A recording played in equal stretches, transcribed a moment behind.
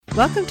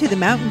Welcome to The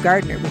Mountain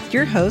Gardener with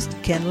your host,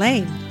 Ken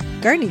Lane.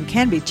 Gardening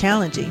can be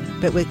challenging,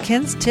 but with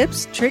Ken's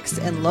tips, tricks,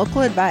 and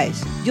local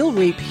advice, you'll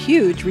reap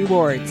huge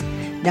rewards.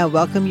 Now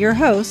welcome your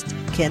host,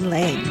 Ken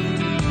Lane.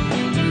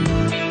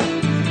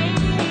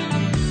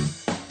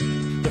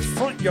 The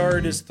front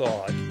yard is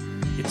thawed.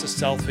 It's a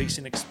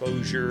south-facing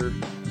exposure,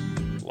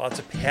 lots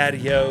of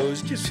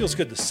patios. Just feels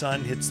good. The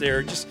sun hits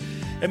there.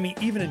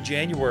 Even in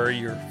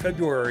January or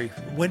February,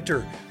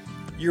 winter,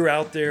 you're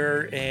out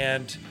there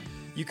and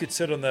you could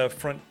sit on the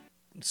front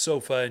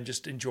sofa and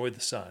just enjoy the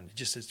sun,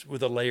 it's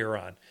with a layer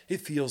on. It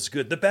feels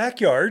good. The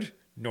backyard,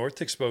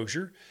 north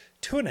exposure,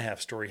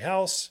 2.5-story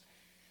house.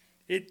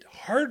 It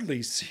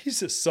hardly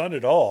sees the sun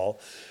at all.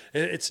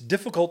 It's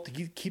difficult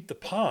to keep the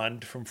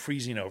pond from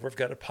freezing over. I've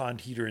got a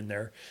pond heater in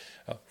there,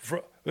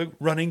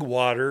 running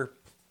water,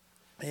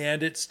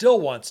 and it still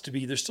wants to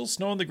be. There's still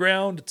snow on the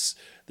ground.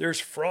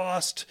 There's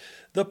frost.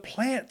 The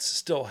plants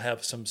still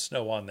have some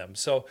snow on them.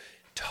 So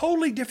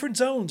totally different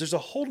zones. There's a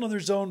whole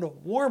nother zone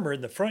warmer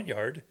in the front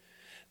yard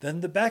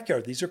than the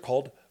backyard. These are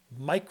called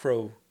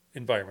micro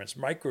environments,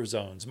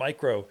 microzones,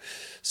 micro.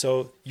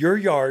 So your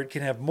yard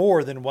can have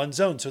more than one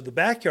zone. So the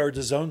backyard's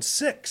a zone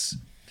 6.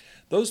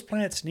 Those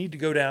plants need to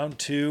go down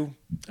to,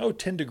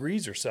 10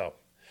 degrees or so.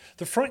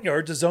 The front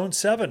yard's a zone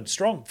 7,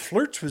 strong,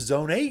 flirts with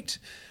zone 8.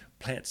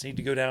 Plants need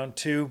to go down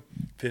to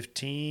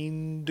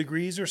 15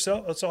 degrees or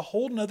so. It's a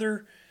whole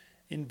nother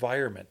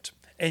environment.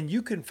 And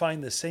you can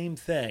find the same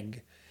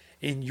thing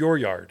in your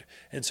yard.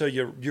 And so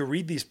you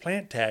read these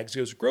plant tags.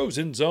 It grows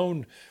in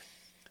zone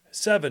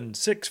 7,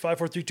 6, 5,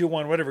 4, 3, 2,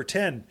 1, whatever,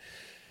 10.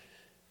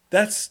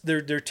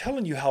 They're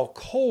telling you how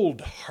cold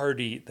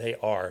hardy they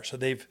are. So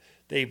they've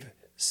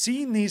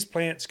seen these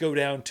plants go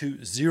down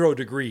to 0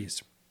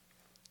 degrees.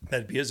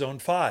 That'd be a zone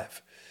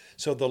 5.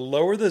 So the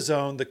lower the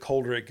zone, the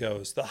colder it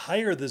goes. The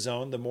higher the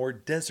zone, the more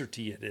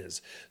deserty it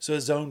is. So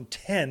zone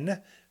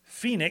 10,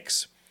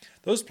 Phoenix,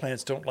 those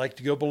plants don't like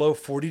to go below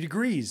 40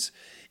 degrees.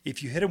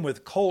 If you hit them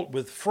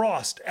with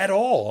frost at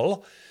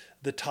all,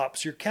 the tops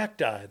of your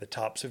cacti, the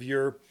tops of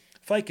your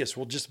ficus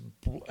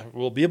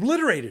will be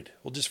obliterated.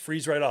 Will just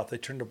freeze right off. They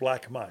turn to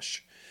black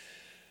mush.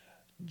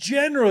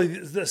 Generally,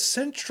 the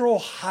central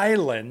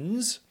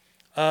highlands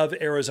of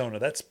Arizona,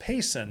 that's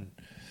Payson,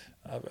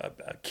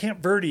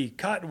 Camp Verde,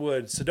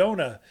 Cottonwood,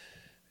 Sedona,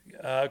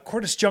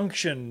 Cordes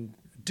Junction,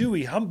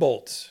 Dewey,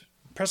 Humboldt,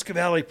 Prescott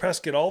Valley,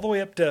 Prescott, all the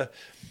way up to,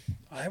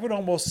 I would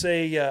almost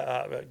say,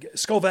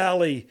 Skull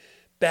Valley,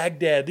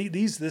 Baghdad.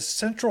 This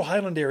central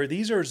highland area,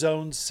 these are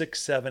zones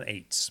 6, 7,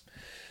 8.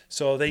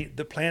 So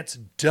the plants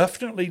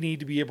definitely need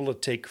to be able to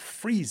take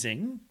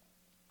freezing.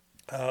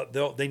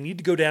 They need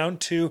to go down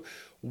to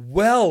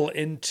well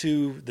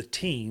into the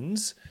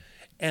teens,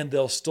 and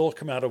they'll still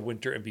come out of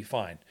winter and be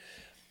fine.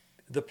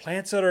 The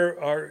plants that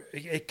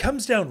it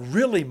comes down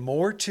really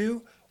more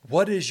to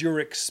what is your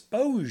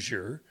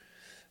exposure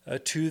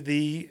to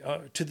the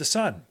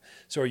sun.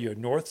 So are you a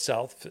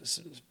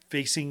north-south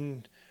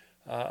facing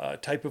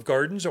type of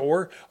gardens,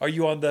 or are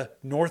you on the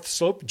north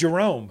slope?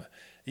 Jerome,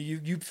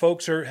 you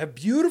folks have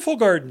beautiful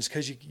gardens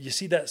because you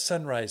see that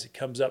sunrise. It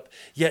comes up.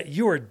 Yet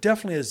you are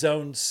definitely a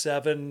zone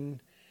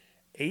 7,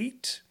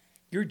 8.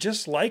 You're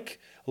just like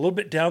a little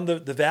bit down the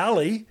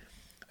valley,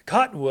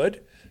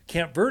 Cottonwood,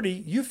 Camp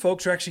Verde. You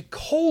folks are actually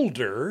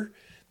colder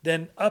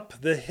than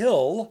up the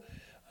hill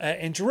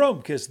in Jerome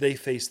because they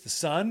face the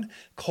sun.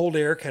 Cold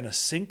air kind of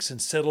sinks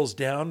and settles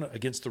down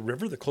against the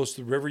river. The closer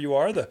to the river you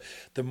are,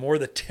 the more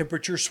the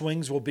temperature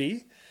swings will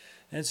be.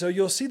 And so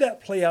you'll see that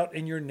play out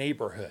in your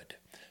neighborhood.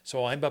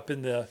 So I'm up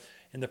in the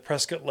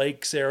Prescott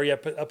Lakes area,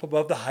 up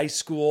above the high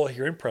school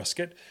here in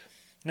Prescott.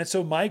 And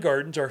so my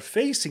gardens are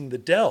facing the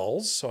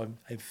Dells. So I'm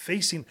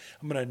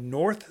on a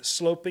north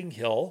sloping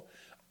hill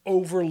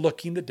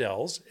overlooking the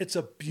Dells. It's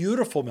a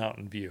beautiful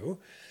mountain view,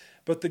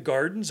 but the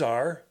gardens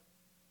are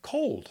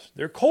cold.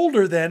 They're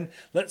colder than,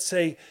 let's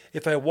say,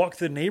 if I walk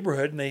the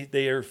neighborhood and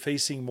they are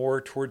facing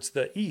more towards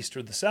the east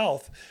or the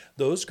south,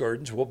 those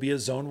gardens will be a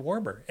zone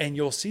warmer. And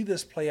you'll see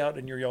this play out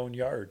in your own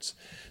yards.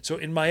 So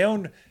in my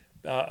own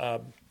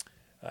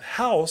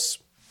house,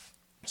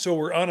 so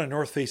we're on a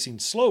north-facing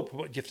slope.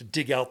 You have to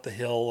dig out the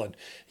hill and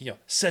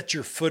set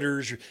your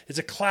footers. It's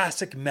a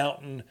classic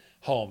mountain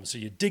home. So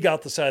you dig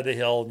out the side of the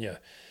hill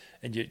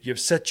and you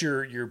set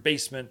your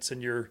basements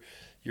and your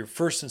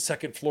first and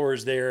second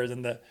floors there.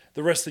 Then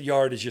the rest of the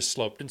yard is just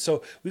sloped. And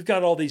so we've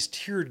got all these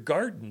tiered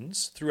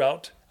gardens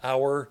throughout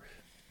our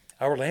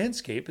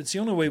landscape. It's the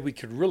only way we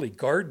could really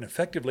garden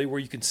effectively, where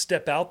you can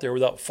step out there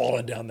without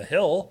falling down the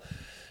hill.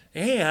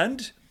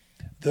 And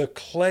the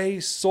clay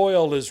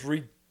soil is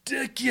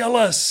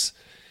ridiculous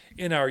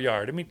in our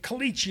yard. I mean,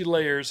 caliche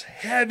layers,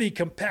 heavy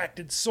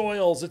compacted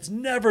soils. It's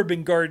never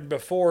been gardened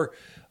before.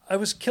 I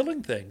was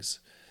killing things.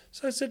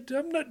 So I said,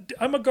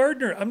 I'm a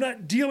gardener. I'm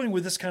not dealing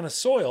with this kind of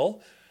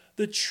soil.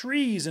 The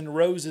trees and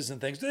roses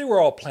and things, they were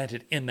all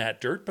planted in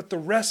that dirt, but the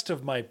rest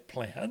of my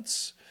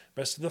plants,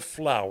 rest of the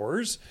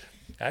flowers,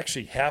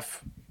 actually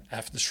half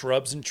the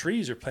shrubs and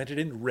trees are planted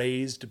in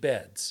raised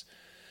beds.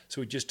 So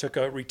we just took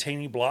a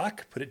retaining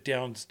block, put it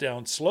down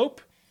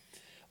slope,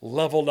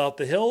 leveled out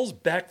the hills,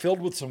 backfilled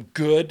with some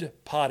good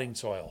potting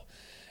soil.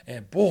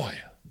 And boy,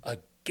 a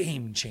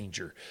game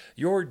changer.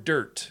 Your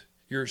dirt,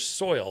 your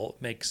soil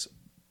makes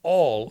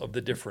all of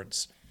the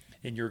difference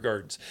in your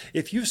gardens.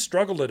 If you've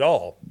struggled at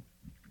all,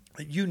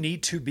 you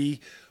need to be,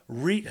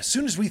 as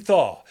soon as we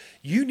thaw,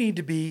 you need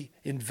to be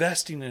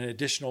investing in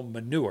additional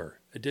manure,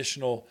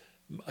 additional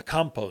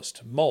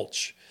compost,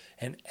 mulch,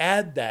 and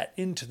add that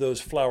into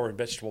those flower and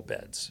vegetable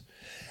beds.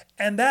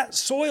 And that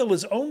soil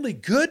is only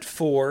good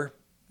for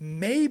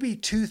maybe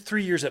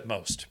 2-3 years at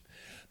most.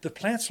 The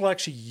plants will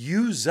actually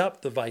use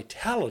up the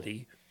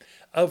vitality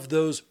of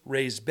those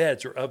raised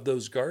beds or of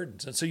those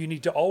gardens. And so you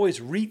need to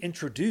always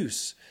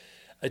reintroduce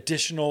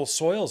additional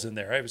soils in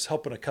there. I was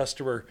helping a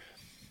customer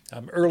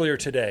earlier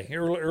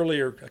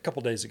a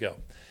couple days ago.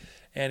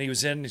 And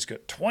he's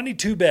got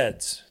 22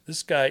 beds.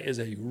 This guy is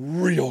a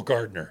real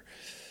gardener.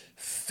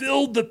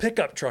 Filled the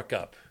pickup truck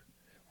up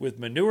with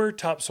manure,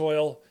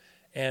 topsoil,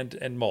 and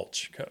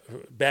mulch,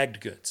 bagged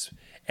goods.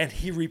 And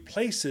he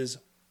replaces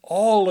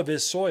all of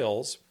his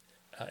soils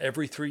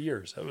every 3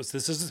 years.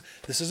 This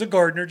is a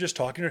gardener just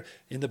talking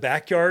in the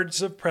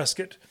backyards of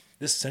Prescott,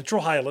 this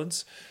Central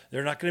Highlands.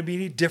 They're not going to be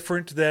any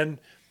different than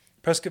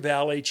Prescott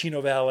Valley, Chino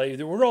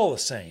Valley. We're all the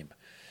same.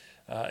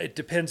 It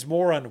depends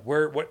more on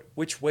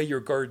which way your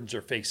gardens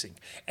are facing.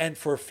 And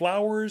for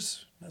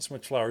flowers, not so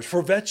much flowers,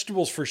 for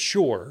vegetables for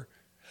sure,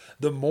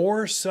 the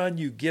more sun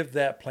you give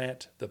that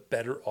plant, the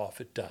better off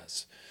it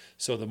does.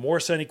 So the more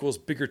sun equals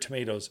bigger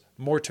tomatoes,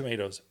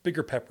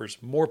 bigger peppers,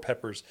 more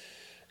peppers.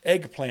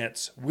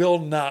 Eggplants will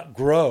not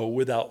grow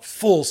without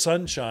full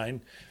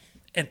sunshine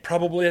and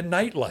probably a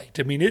nightlight.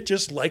 I mean, it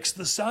just likes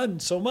the sun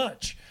so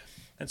much.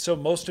 And so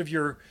most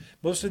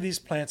of these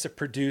plants that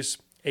produce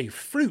a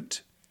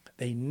fruit,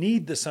 they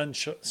need the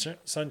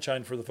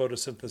sunshine for the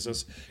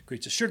photosynthesis,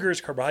 creates the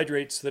sugars,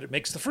 carbohydrates that it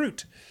makes the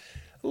fruit.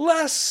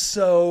 Less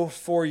so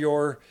for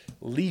your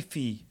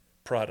leafy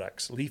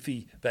products,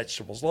 leafy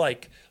vegetables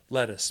like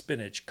lettuce,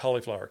 spinach,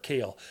 cauliflower,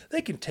 kale.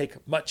 They can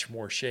take much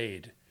more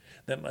shade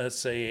than, let's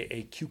say,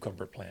 a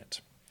cucumber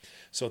plant.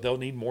 So they'll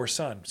need more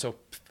sun.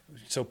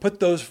 So put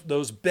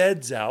those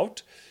beds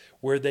out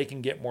where they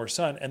can get more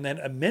sun, and then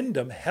amend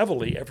them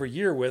heavily every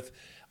year with,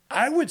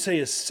 I would say,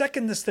 a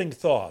second this thing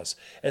thaws,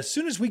 as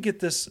soon as we get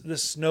this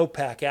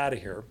snowpack out of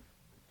here,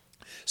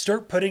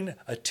 start putting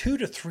a 2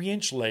 to 3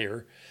 inch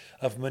layer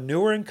of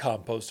manure and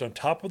compost on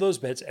top of those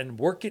beds and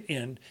work it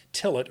in,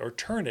 till it or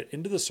turn it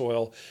into the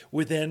soil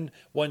within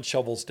 1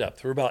 shovel's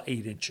depth, or about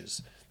 8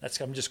 inches.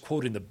 I'm just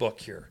quoting the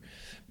book here.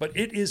 But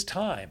it is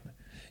time.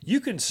 You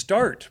can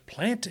start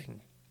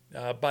planting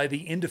by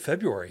the end of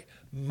February,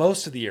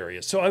 most of the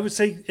areas. So I would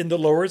say in the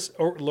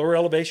lower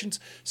elevations,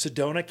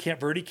 Sedona, Camp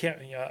Verde,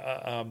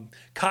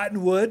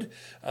 Cottonwood,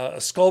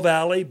 Skull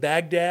Valley,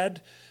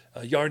 Baghdad,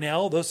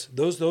 Yarnell,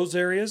 those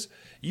areas,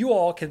 you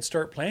all can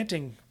start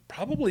planting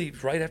probably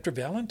right after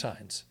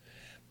Valentine's.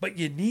 But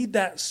you need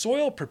that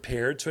soil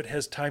prepared so it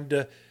has time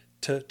to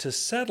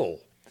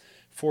settle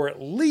for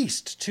at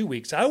least 2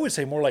 weeks. I would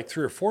say more like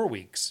 3 or 4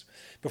 weeks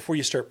before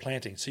you start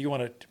planting. So you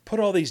want to put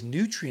all these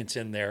nutrients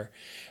in there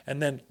and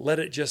then let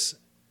it just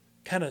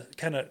kind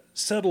of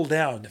settle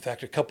down. In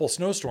fact, a couple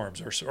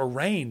snowstorms or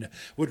rain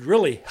would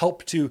really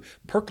help to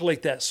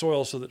percolate that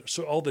soil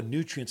so all the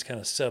nutrients kind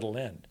of settle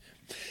in.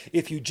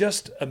 If you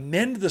just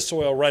amend the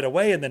soil right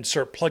away and then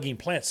start plugging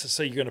plants, so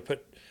say you're going to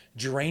put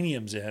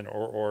geraniums in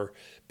or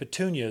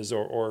petunias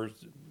or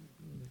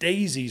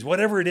daisies,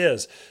 whatever it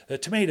is,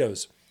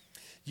 tomatoes,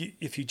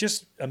 if you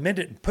just amend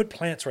it and put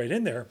plants right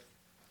in there,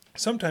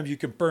 sometimes you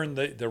can burn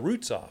the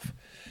roots off.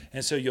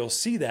 And so you'll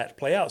see that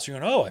play out. So you're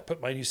going, I put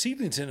my new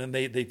seedlings in and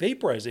they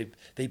vaporized.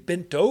 They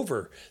bent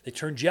over. They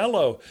turned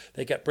yellow.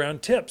 They got brown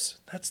tips.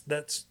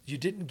 That's you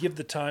didn't give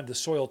the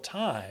soil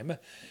time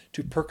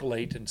to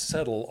percolate and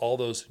settle all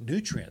those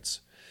nutrients.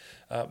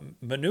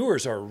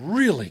 Manures are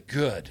really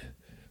good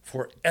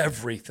for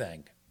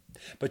everything.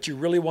 But you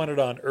really want it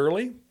on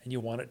early, and you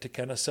want it to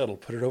kind of settle.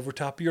 Put it over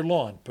top of your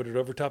lawn. Put it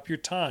over top of your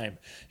thyme,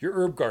 your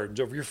herb gardens,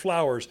 over your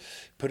flowers.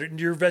 Put it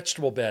into your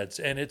vegetable beds.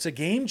 And it's a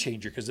game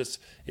changer because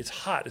it's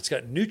hot. It's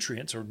got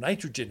nutrients or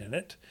nitrogen in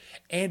it,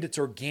 and it's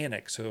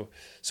organic. So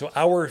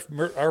our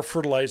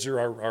fertilizer,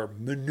 our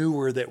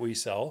manure that we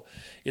sell,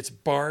 it's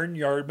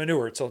barnyard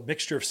manure. It's a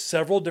mixture of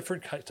several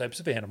different types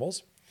of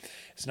animals.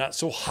 It's not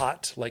so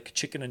hot like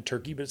chicken and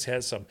turkey, but it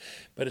has some.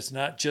 But it's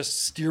not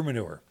just steer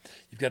manure.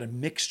 You've got a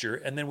mixture.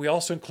 And then we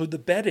also include the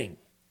bedding.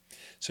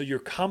 So you're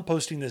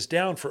composting this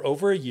down for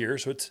over a year.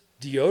 So it's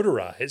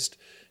deodorized,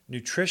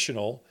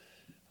 nutritional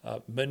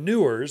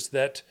manures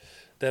that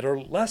are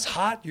less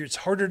hot. It's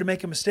harder to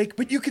make a mistake,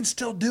 but you can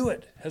still do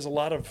it. It has a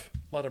lot of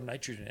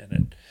nitrogen in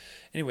it.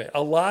 Anyway,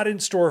 a lot in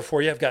store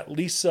for you. I've got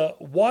Lisa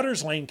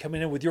Waterslane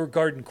coming in with your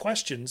garden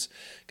questions.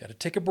 Got to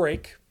take a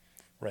break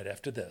right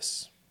after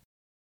this.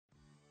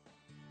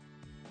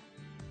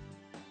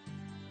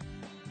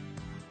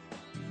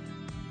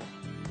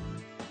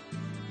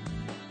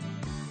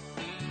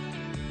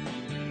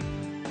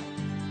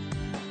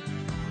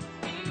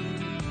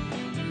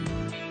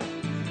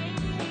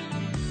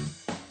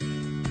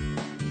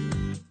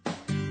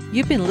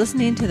 You've been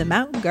listening to The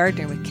Mountain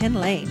Gardener with Ken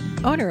Lane,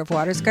 owner of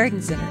Waters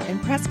Garden Center in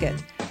Prescott.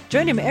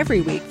 Join him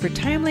every week for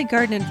timely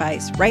garden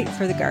advice right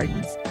for the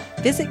gardens.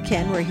 Visit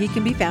Ken where he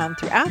can be found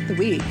throughout the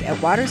week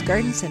at Waters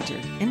Garden Center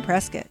in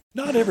Prescott.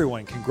 Not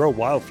everyone can grow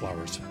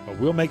wildflowers, but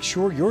we'll make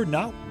sure you're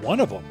not one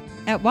of them.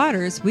 At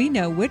Waters, we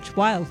know which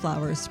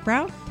wildflowers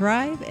sprout,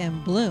 thrive,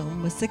 and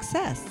bloom with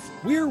success.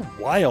 We're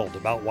wild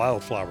about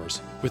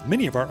wildflowers with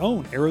many of our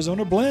own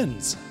Arizona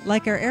blends.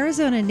 Like our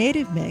Arizona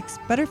native mix,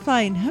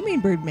 butterfly and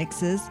hummingbird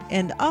mixes,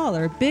 and all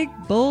are big,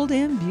 bold,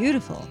 and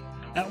beautiful.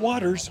 At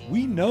Waters,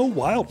 we know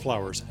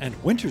wildflowers, and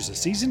winter's a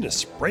season to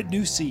spread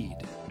new seed.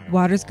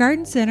 Waters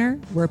Garden Center,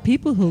 where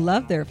people who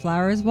love their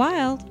flowers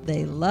wild,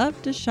 they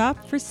love to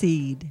shop for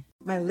seed.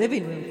 My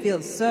living room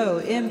feels so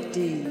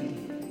empty.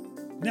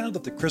 Now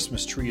that the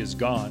Christmas tree is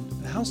gone,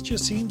 the house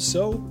just seems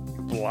so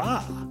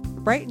blah.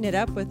 Brighten it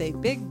up with a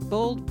big,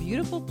 bold,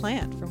 beautiful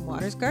plant from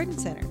Waters Garden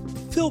Center.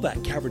 Fill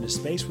that cavernous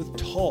space with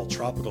tall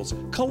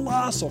tropicals,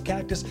 colossal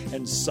cactus,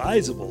 and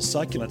sizable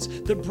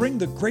succulents that bring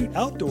the great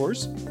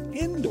outdoors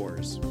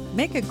indoors.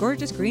 Make a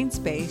gorgeous green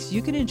space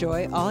you can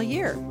enjoy all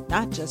year,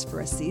 not just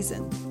for a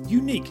season.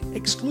 Unique,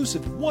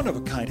 exclusive,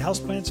 one-of-a-kind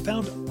houseplants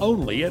found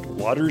only at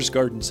Waters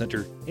Garden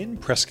Center in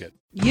Prescott.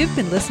 You've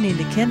been listening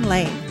to Ken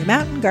Lane, the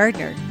Mountain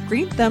Gardener.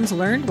 Green thumbs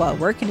learned while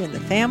working in the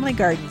Family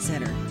Garden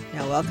Center.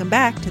 Now welcome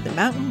back to the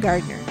Mountain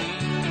Gardener.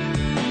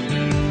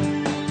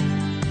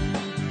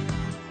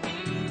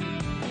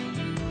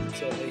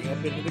 So they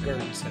have been to the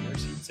garden center,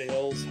 seed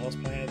sales,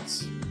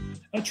 houseplants.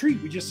 A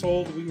treat we just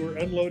sold. We were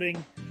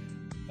unloading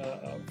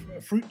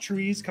fruit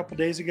trees a couple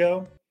days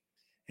ago,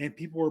 and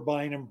people were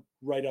buying them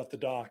right off the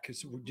dock.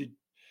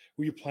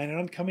 Were you planning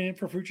on coming in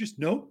for fruit juice?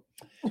 Nope.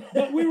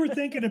 But we were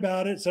thinking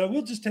about it, so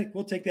we'll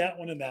take that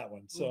one and that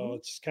one. So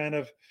it's kind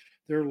of,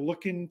 they're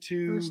looking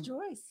to first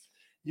choice.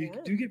 You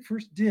do get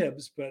first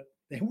dibs, but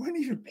they weren't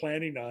even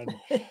planning on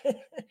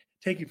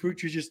taking fruit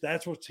juice. Just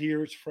that's what's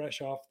here. It's fresh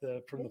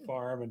from the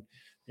farm and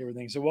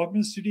everything. So welcome to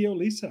the studio,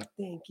 Lisa.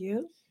 Thank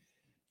you.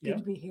 Good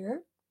to be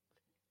here.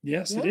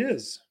 Yes, it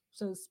is.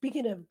 So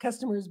speaking of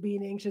customers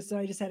being anxious, so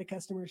I just had a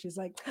customer. She's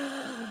like,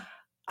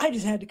 I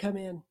just had to come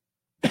in.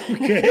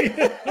 Okay.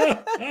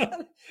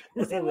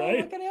 I said, well, Right.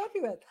 what can I help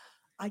you with?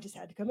 I just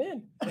had to come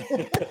in.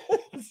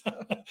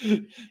 So,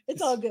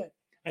 it's all good.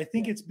 I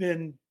think it's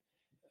been,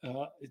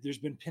 there's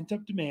been pent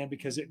up demand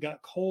because it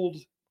got cold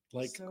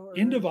like So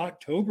end of early.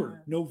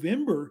 October, Yeah.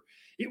 November.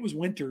 It was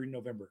winter in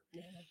November.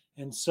 Yeah.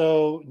 And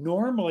so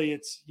normally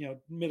it's,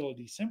 middle of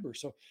December.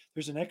 So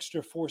there's an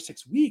extra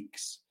 4-6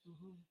 weeks.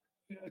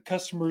 Mhm.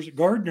 Customers,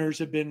 gardeners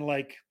have been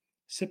like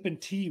sipping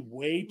tea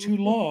way too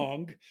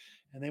long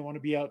and they want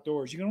to be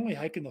outdoors. You can only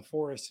hike in the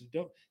forest.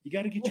 You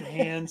got to get your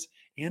hands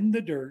in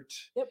the dirt.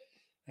 Yep.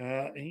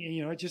 And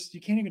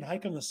you can't even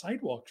hike on the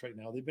sidewalks right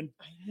now. They've been,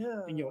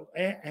 I know.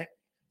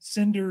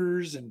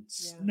 cinders and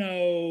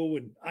snow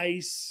and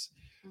ice.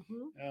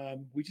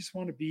 Mhm. We just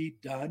want to be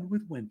done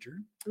with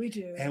winter We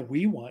do. and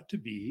we want to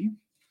be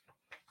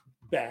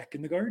back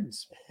in the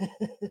gardens.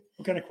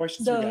 What kind of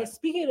questions we So got?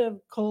 speaking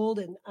of cold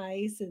and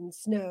ice and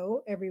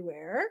snow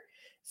everywhere,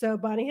 so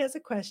Bonnie has a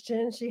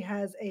question. She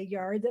has a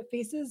yard that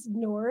faces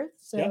north,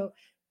 so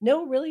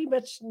no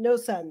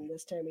sun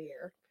this time of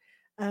year.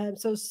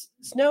 So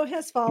snow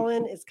has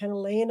fallen. It's kind of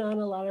laying on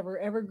a lot of her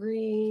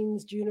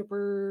evergreens,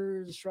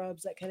 junipers,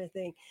 shrubs, that kind of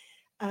thing.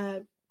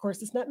 Of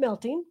course, it's not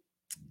melting.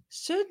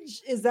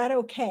 Is that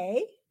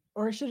okay,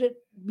 or should it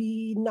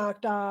be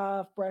knocked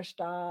off, brushed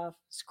off,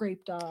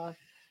 scraped off?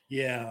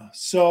 Yeah.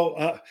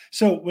 So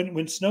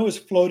when snow is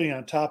floating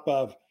on top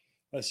of,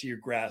 let's see, your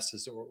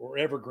grasses or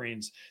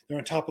evergreens, they're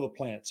on top of the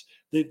plants.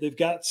 They've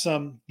got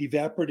some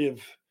evaporative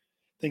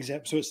things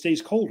happen, so it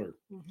stays colder.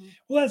 Mhm.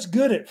 Well, that's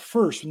good at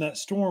first. When that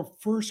storm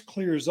first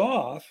clears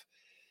off,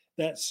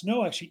 that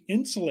snow actually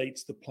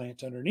insulates the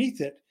plant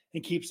underneath it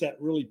and keeps that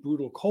really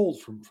brutal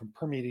cold from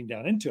permeating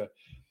down into it.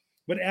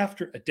 But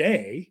after a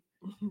day,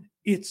 Mhm.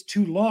 it's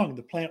too long.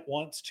 The plant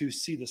wants to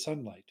see the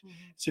sunlight. Mhm.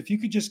 So if you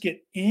could just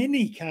get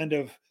any kind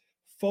of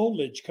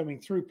foliage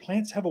coming through,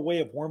 plants have a way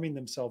of warming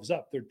themselves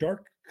up. They're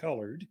dark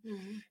colored.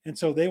 Mhm. And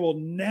so they will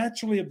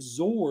naturally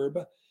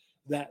absorb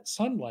that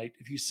sunlight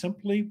if you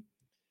simply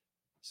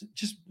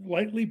just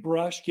lightly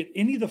brush, get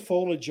any of the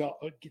foliage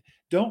off.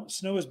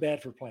 Snow is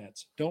bad for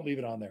plants. Don't leave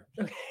it on there.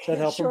 Okay. Does that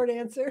help them? Short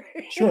answer.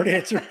 Short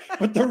answer.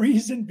 But the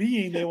reason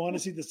being they want to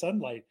see the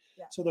sunlight.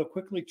 Yeah. So they'll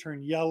quickly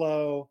turn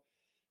yellow.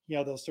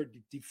 They'll start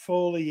to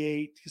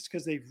defoliate just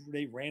because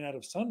they ran out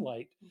of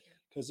sunlight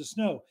because of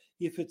snow.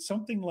 If it's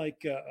something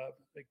like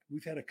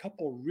we've had a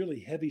couple really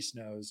heavy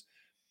snows,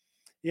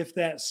 if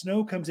that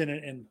snow comes in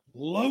and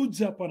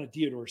loads up on a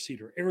deodar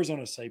cedar,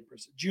 Arizona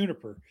cypress,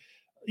 juniper,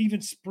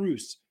 even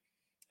spruce,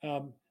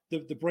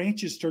 the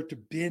branches start to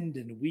bend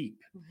and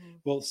weep. Mhm.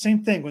 Well,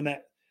 same thing when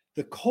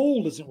the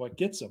cold isn't what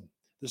gets them.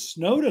 The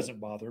snow doesn't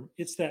bother them.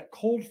 It's that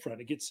cold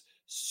front. It gets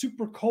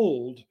super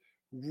cold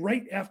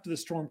right after the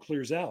storm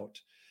clears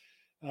out.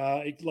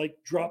 it like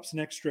drops an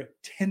extra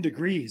 10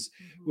 degrees.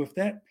 Mhm. If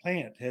that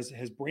plant has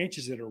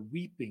branches that are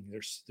weeping,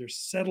 they're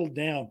settled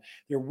down,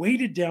 they're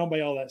weighted down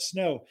by all that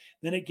snow,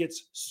 then it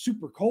gets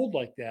super cold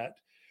like that.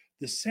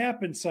 The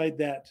sap inside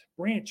that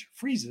branch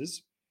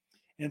freezes,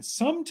 and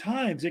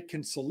sometimes it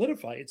can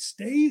solidify. It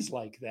stays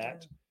like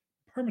that Yeah.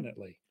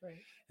 permanently.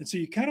 Right. And so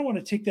you kind of want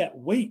to take that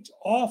weight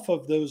off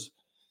of those,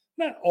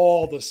 not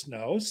all the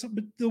snow,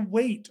 but the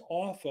weight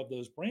off of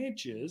those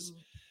branches,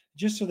 Mhm.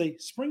 just so they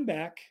spring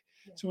back.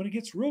 Yeah. So when it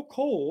gets real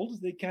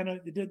cold, they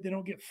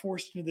don't get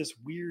forced into this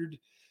weird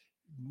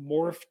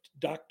morphed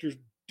Dr.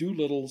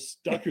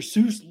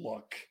 Seuss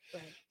look.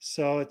 Right.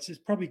 So it's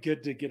probably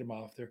good to get them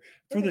off there.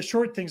 For Okay. the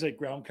short things like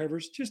ground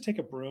covers, just take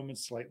a broom and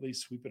slightly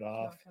sweep it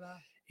off. Knock it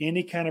off.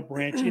 Any kind of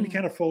branch, any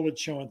kind of foliage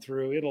showing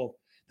through,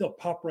 they'll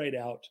pop right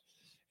out,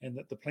 and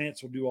the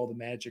plants will do all the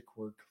magic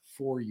work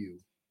for you.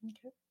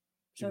 Okay.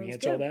 Did we Sounds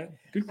answer all good.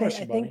 that? Good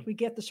question, I Bonnie. think we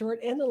get the short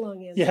and the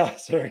long answer. Yeah,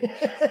 sorry.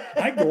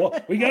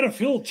 We got to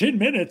fill 10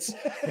 minutes.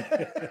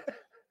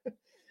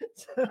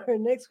 So our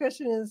next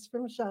question is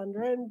from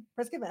Chandra in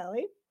Prescott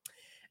Valley.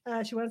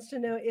 She wants to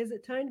know, is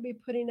it time to be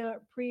putting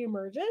out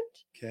pre-emergent,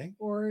 Okay.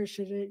 or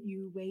should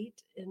you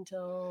wait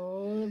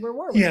until we're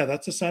warmer? Yeah,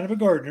 that's a sign of a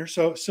gardener.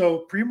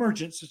 So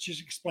pre-emergence, let's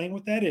just explain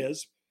what that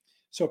is.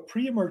 So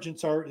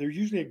pre-emergents they're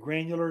usually a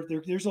granular,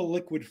 there's a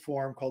liquid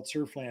form called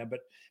surfland, but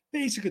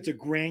basically it's a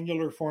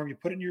granular form. You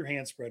put it in your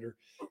hand spreader,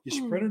 you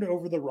spread it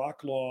over the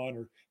rock lawn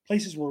or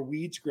places where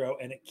weeds grow,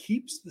 and it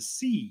keeps the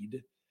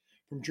seed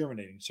from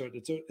germinating. So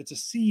it's a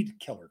seed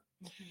killer.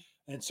 Mhm.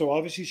 And so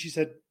obviously she's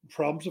had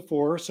problems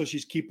before. So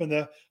she's keeping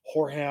the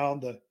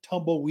horehound, the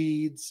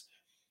tumbleweeds,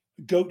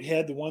 goat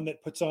head, the one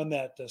that puts on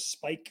that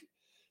spike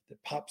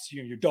that pops,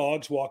 your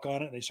dogs walk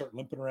on it and they start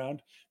limping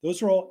around.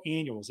 Those are all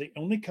annuals. They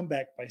only come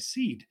back by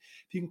seed.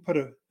 If you can put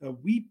a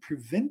weed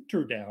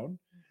preventer down,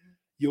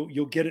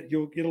 you'll get it.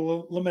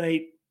 It'll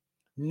eliminate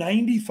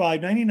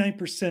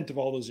 99% of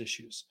all those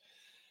issues.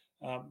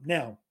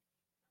 Now,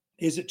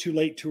 is it too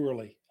late, too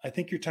early? I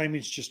think your timing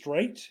is just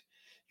right.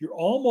 You're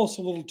almost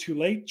a little too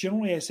late.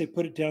 Generally, I say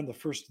put it down the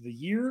first of the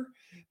year,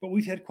 but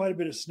we've had quite a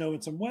bit of snow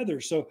and some weather.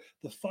 So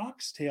the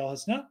foxtail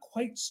has not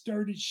quite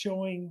started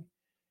showing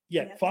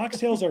yet.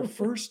 Foxtail's our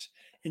first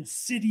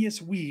insidious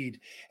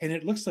weed, and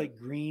it looks like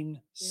green,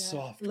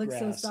 soft it looks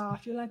grass. so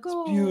soft. You're like, it's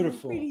oh,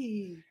 beautiful.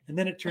 Pretty. And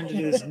then it turns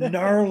into this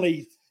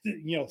gnarly,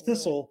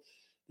 thistle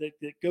that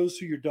goes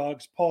through your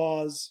dog's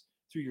paws,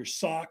 through your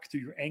sock,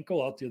 through your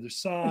ankle, out the other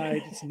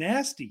side. It's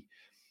nasty.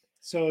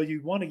 So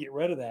you want to get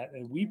rid of that.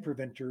 And weed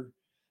preventer,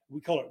 we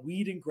call it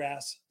weed and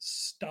grass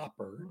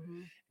stopper.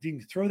 Mhm. If you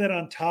can throw that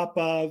on top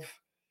of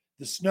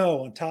the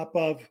snow, on top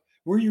of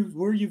where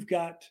you've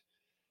got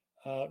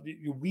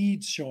your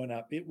weeds showing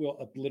up, it will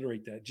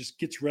obliterate that. It just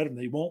gets rid of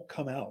them. They won't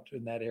come out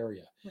in that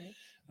area.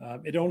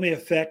 Right. It only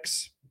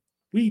affects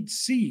weed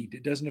seed.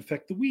 It doesn't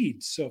affect the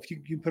weeds. So if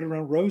you put it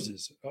around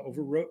roses,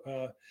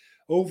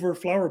 over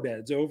flower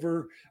beds,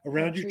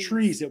 around your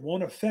trees, it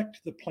won't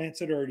affect the plants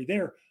that are already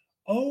there.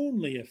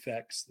 Only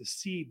affects the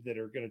seed that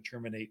are going to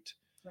germinate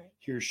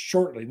here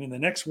shortly. And then the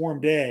next warm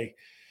day,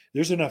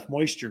 there's enough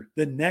moisture.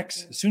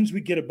 As soon as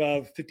we get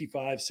above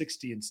 55,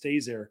 60 and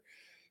stays there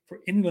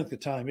for any length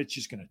of time, it's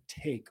just going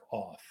to take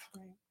off.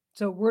 Right.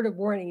 So word of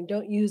warning,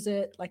 don't use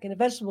it like in a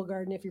vegetable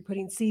garden if you're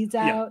putting seeds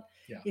out.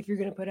 Yeah. If you're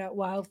going to put out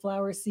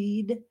wildflower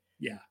seed,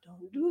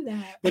 don't do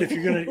that. But if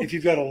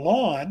you've got a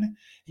lawn and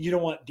you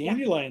don't want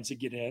dandelions to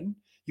get in,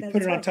 you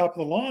put it on top of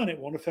the lawn, it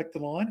won't affect the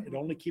lawn. It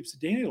only keeps the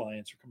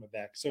dandelions from coming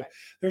back. So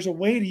there's a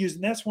way to use,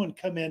 and that's one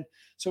come in.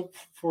 So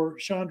for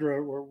Chandra,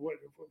 or what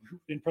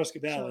in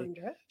Prescott Valley,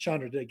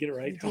 Chandra, did I get it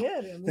right? You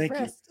did. I'm thank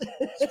impressed. you.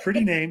 It's a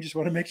pretty name. Just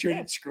want to make sure I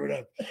didn't screw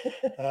it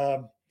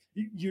up.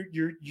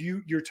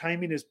 Your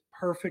timing is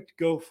perfect.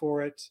 Go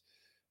for it.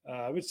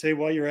 I would say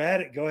while you're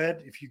at it, go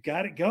ahead. If you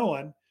got it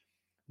going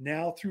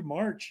now through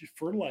March, you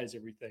fertilize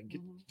everything.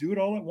 Do it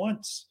all at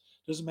once.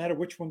 Doesn't matter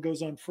which one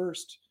goes on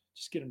first.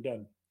 Just get them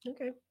done.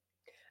 Okay.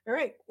 All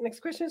right. Next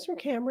question is from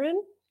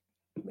Cameron.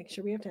 Make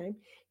sure we have time.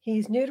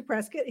 He's new to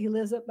Prescott. He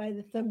lives up by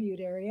the Thumb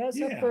Butte area.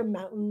 So for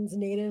mountains,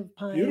 native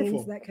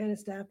pines, that kind of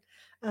stuff.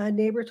 A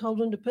neighbor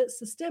told him to put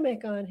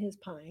systemic on his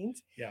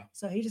pines. Yeah.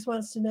 So he just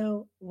wants to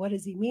know, what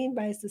does he mean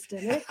by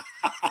systemic?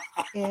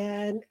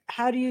 And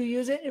how do you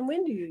use it and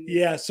when do you use it?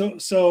 Yeah.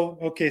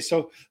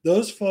 So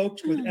those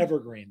folks with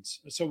evergreens.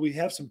 So we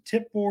have some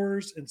tip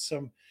borers and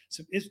some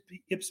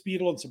ips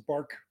beetle and some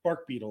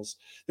bark beetles.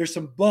 There's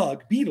some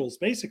bug beetles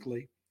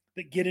basically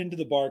that get into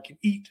the bark and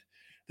eat.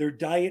 Their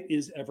diet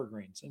is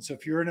evergreens. And so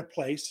if you're in a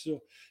place,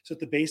 so at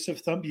the base of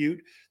Thumb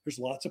Butte, there's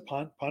lots of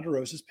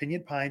ponderosas,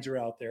 pinyon pines are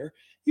out there.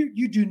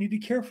 You do need to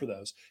care for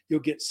those. You'll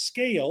get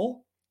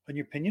scale on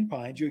your pinyon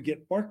pines. You'll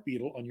get bark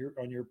beetle on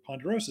your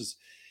ponderosas.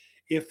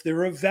 If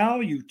they're of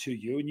value to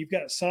you, and you've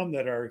got some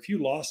that are, if you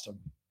lost them,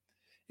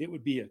 it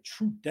would be a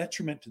true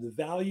detriment to the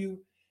value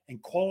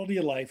and quality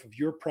of life of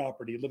your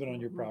property, living on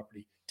your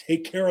property.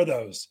 Take care of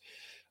those.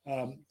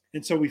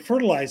 And so we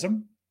fertilize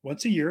them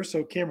once a year.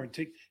 So Cameron,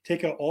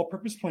 take an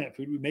all-purpose plant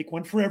food. We make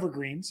one for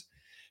evergreens,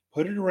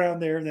 Put it around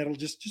there, and that'll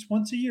just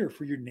once a year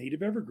for your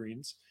native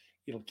evergreens.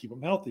 It'll keep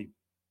them healthy.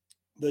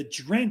 The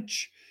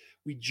drench,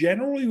 we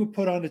generally would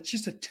put on it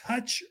just a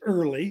touch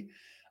early.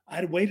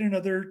 I'd wait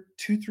another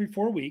 2, 3,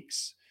 4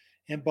 weeks,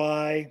 and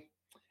by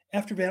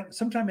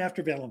sometime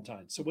after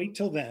Valentine's. So wait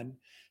till then.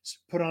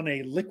 Put on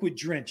a liquid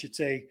drench. You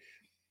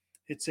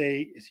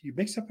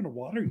mix up in a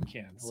watering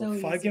can or a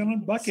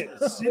 5-gallon bucket.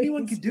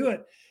 Anyone can do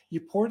it. You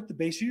pour it at the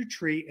base of your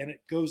tree, and it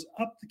goes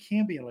up the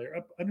cambium layer,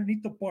 up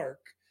underneath the bark,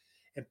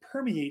 and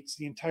permeates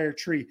the entire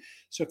tree.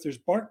 So if there's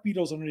bark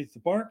beetles underneath the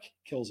bark,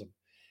 kills them.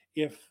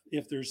 If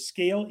there's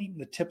scale eating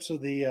the tips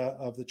of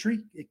the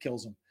tree, it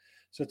kills them.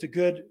 So it's a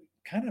good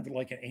kind of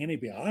like an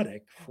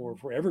antibiotic for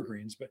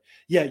evergreens. But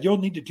yeah, you'll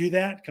need to do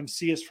that. Come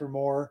see us for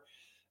more.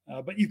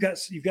 But you've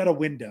got a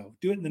window.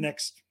 Do it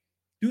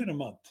in a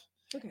month.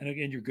 Okay. And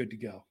again, you're good to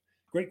go.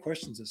 Great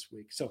questions this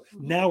week. So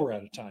now we're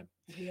out of time.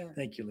 Yeah.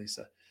 Thank you,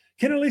 Lisa.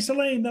 Ken and Lisa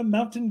Lane, the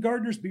Mountain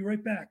Gardeners. Be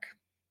right back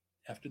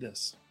after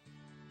this.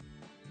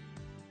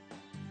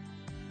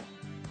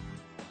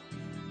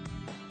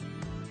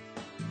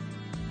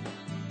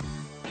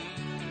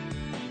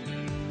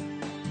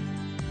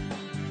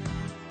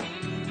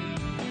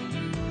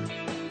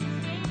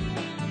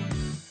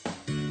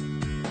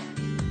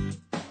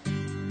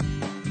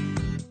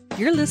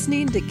 You're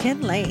listening to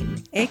Ken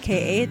Lane,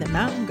 aka the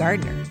Mountain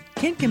Gardener.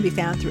 Ken can be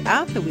found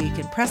throughout the week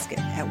in Prescott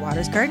at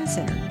Waters Garden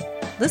Center.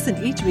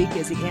 Listen each week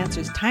as he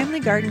answers timely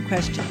garden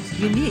questions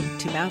unique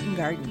to mountain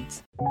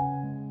gardens.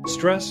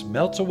 Stress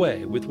melts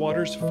away with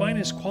Waters'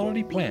 finest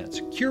quality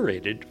plants,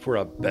 curated for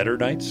a better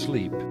night's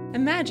sleep.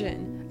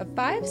 Imagine a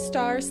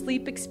 5-star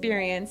sleep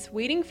experience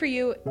waiting for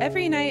you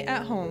every night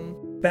at home.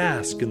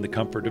 Bask in the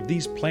comfort of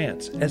these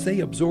plants as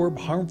they absorb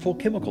harmful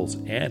chemicals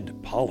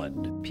and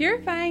pollen.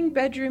 Purifying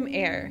bedroom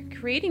air,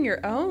 creating your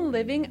own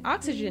living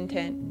oxygen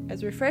tent,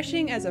 as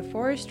refreshing as a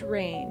forest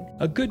rain.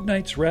 A good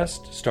night's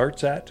rest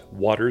starts at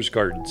Waters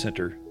Garden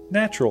Center.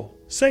 Natural,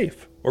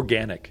 safe,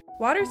 organic.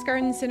 Waters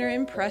Garden Center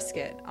in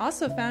Prescott,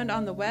 also found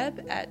on the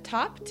web at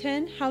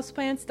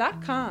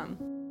top10houseplants.com.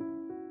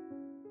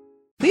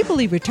 We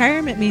believe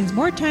retirement means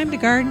more time to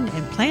garden,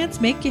 and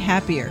plants make you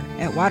happier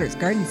at Waters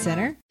Garden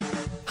Center.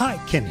 Hi,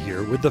 Ken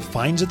here with the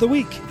finds of the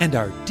week and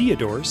our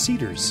Deodar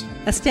cedars.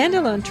 A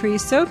standalone tree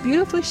so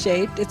beautifully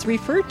shaped it's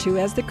referred to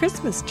as the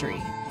Christmas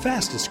tree.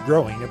 Fastest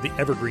growing of the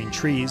evergreen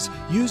trees,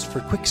 used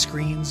for quick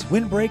screens,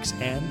 windbreaks,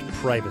 and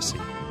privacy.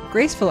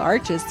 Graceful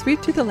arches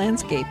sweep through the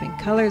landscape in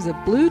colors of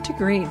blue to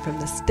green from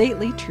the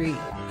stately tree.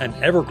 An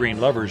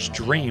evergreen lover's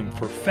dream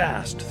for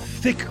fast,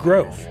 thick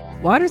growth.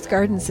 Waters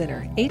Garden Center,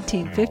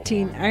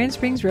 1815 Iron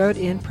Springs Road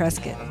in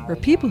Prescott. For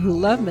people who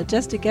love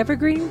majestic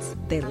evergreens,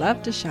 they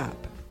love to shop.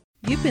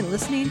 You've been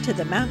listening to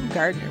The Mountain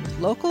Gardener with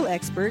local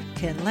expert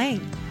Ken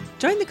Lane.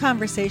 Join the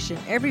conversation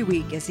every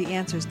week as he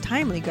answers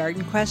timely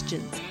garden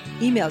questions.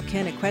 Email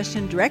Ken a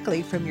question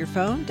directly from your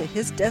phone to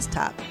his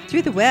desktop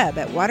through the web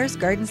at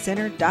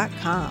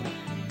watersgardencenter.com.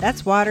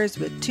 That's Waters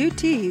with 2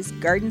 T's,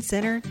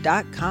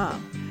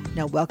 gardencenter.com.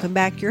 Now welcome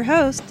back your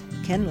host,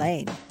 Ken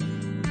Lane.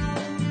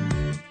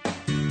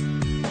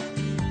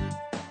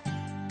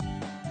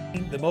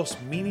 The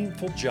most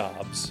meaningful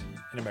jobs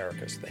in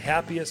America. So the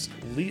happiest,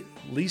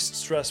 least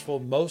stressful,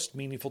 most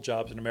meaningful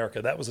jobs in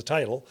America. That was the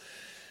title.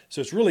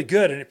 So it's really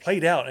good, and it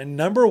played out. And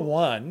number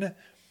one,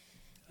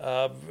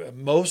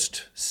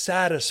 most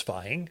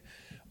satisfying,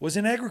 was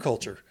in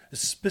agriculture,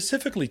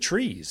 specifically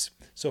trees.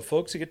 So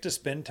folks that get to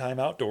spend time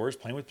outdoors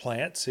playing with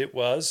plants, it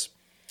was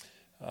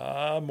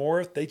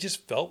more, they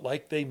just felt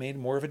like they made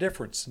more of a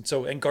difference.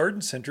 And garden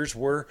centers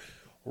were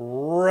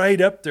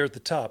right up there at the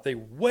top. They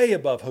way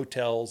above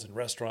hotels and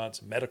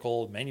restaurants,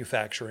 medical,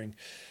 manufacturing.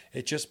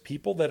 It's just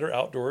people that are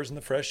outdoors in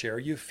the fresh air,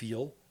 you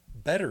feel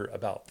better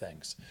about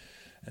things.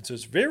 And so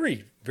it's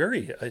very,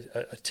 very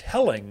a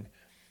telling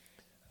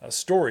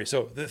story.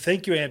 So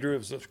thank you, Andrew. It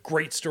was a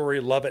great story.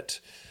 Love it.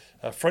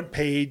 Front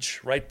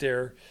page right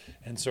there.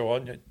 And so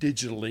on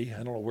digitally. I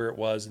don't know where it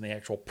was in the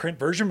actual print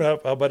version,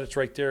 but I'll bet it's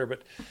right there.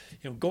 But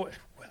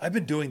I've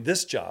been doing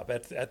this job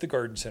at the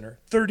garden center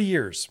 30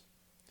 years.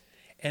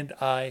 And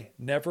I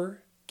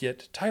never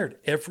get tired.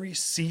 Every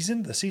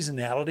season, the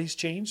seasonalities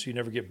change, so you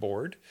never get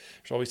bored.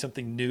 There's always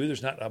something new.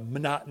 There's not a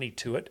monotony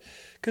to it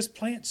because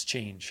plants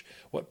change.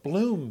 What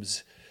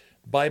blooms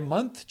by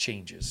month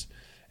changes.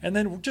 And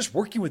then we're just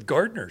working with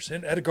gardeners.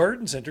 And at a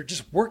garden center,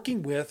 just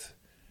working with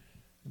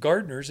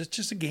gardeners, it's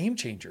just a game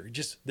changer.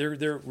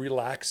 They're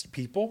relaxed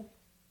people.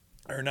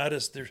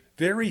 There's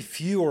very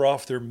few are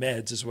off their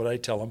meds, is what I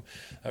tell them.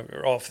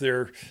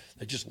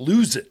 They just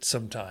lose it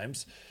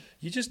sometimes.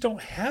 You just don't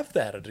have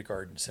that at a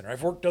garden center.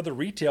 I've worked other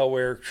retail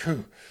where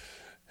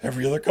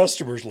every other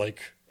customer's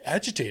like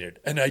agitated,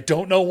 and I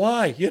don't know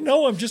why.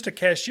 I'm just a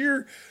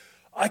cashier.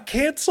 I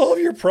can't solve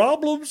your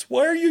problems.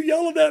 Why are you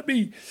yelling at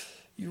me?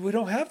 We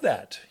don't have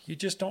that. You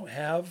just don't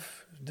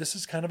have, this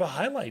is kind of a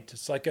highlight.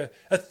 It's like a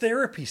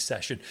therapy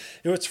session.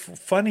 What's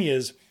funny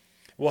is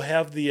we'll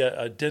have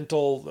the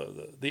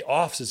dental, the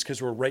offices,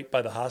 because we're right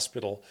by the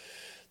hospital.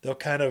 They'll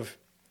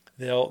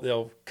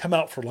come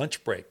out for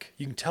lunch break.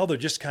 You can tell they're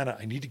just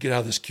I need to get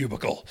out of this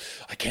cubicle.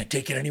 I can't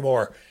take it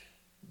anymore.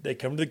 they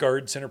come to the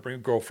garden center, bring a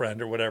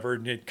girlfriend or whatever,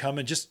 and they'd come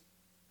and just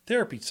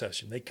therapy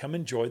session. They come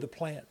enjoy the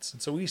plants.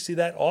 And so we see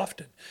that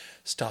often.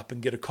 Stop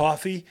and get a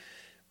coffee,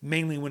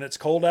 mainly when it's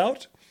cold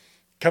out.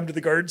 Come to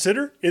the garden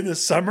center in the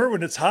summer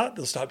when it's hot.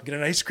 They'll stop and get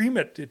an ice cream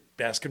at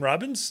Baskin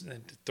Robbins,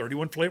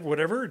 31 flavor,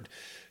 whatever, and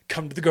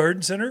come to the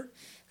garden center.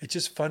 It's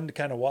just fun to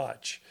kind of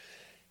watch.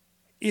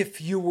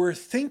 If you were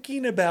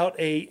thinking about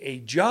a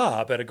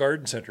job at a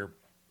garden center,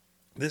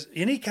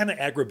 any kind of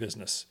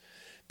agribusiness,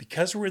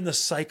 because we're in the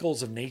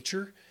cycles of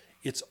nature,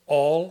 it's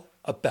all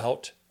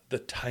about the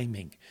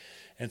timing.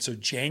 And so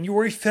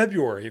January,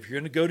 February, if you're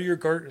going to go to your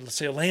garden, let's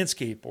say a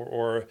landscape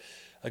or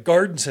a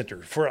garden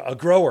center for a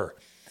grower,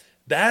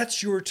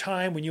 that's your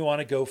time when you want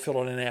to go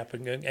fill in an app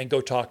and go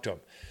talk to them.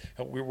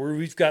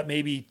 We've got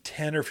maybe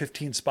 10 or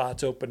 15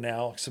 spots open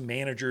now, some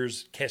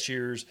managers,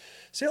 cashiers,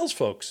 sales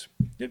folks,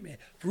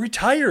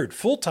 retired,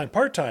 full-time,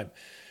 part-time.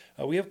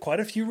 We have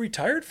quite a few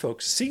retired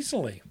folks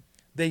seasonally.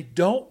 They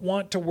don't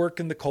want to work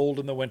in the cold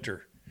in the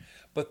winter,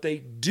 but they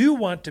do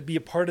want to be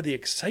a part of the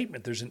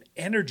excitement. There's an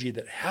energy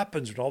that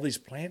happens when all these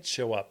plants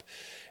show up,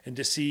 and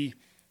to see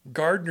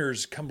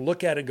gardeners come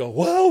look at it and go,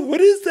 "Whoa,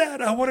 what is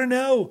that? I want to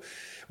know."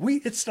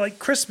 It's like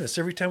Christmas.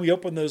 Every time we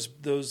open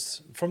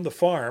those from the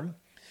farm,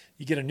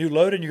 you get a new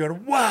load and you're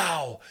going,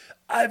 "Wow,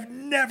 I've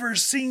never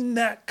seen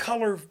that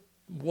color,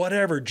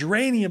 whatever,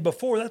 geranium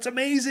before. That's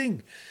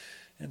amazing."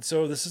 And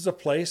so this is a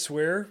place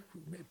where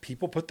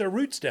people put their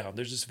roots down.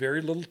 There's just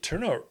very little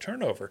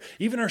turnover.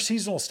 Even our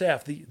seasonal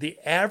staff, the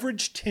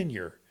average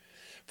tenure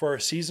for our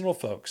seasonal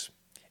folks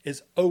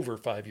is over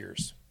 5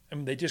 years. I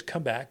mean, they just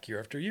come back year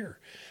after year.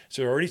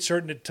 So they're already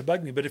starting to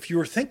bug me. But if you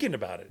were thinking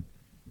about it,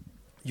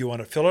 you want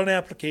to fill out an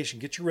application,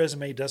 get your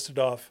resume dusted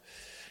off,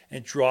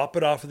 and drop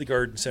it off at the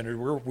garden center.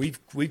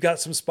 We've got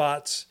some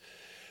spots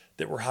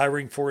that we're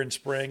hiring for in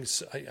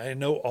springs. I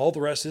know all the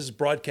rest is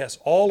broadcast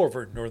all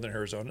over northern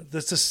Arizona.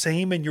 That's the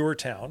same in your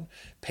town.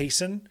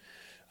 Payson,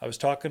 I was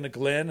talking to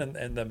Glenn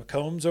and the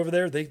McCombs over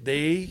there.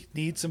 They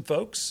need some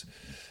folks.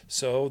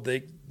 So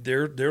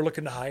they're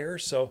looking to hire.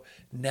 So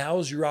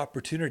now's your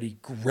opportunity.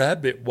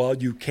 Grab it while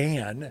you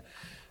can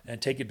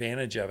and take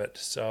advantage of it.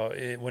 So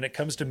when it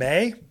comes to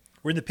May,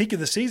 we're in the peak of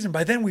the season.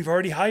 By then, we've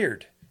already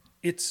hired.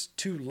 It's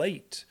too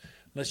late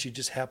unless you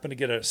just happen to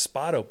get a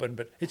spot open.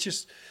 But it's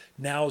just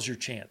now's your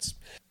chance.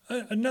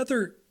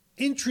 Another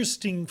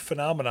interesting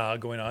phenomena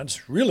going on.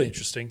 It's really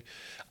interesting.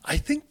 I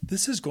think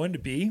this is going to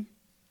be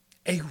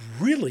a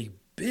really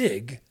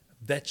big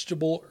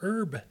vegetable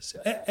herb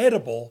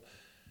edible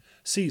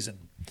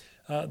season.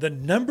 The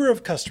number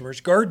of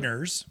customers,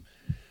 gardeners,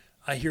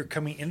 I hear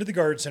coming into the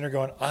garden center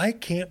going, "I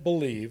can't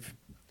believe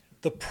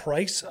the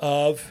price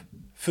of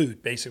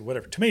food, basically,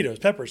 whatever, tomatoes,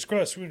 peppers,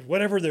 crust,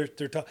 whatever they're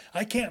talking.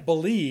 I can't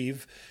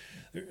believe,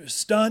 they're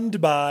stunned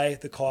by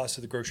the cost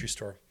of the grocery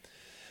store."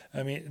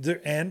 I mean,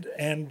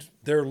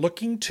 they're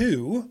looking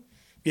to,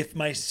 if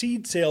my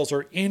seed sales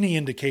are any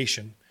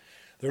indication,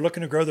 they're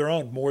looking to grow their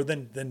own more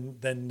than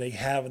they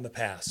have in the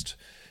past.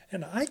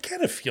 And I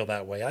kind of feel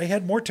that way. I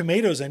had more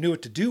tomatoes I knew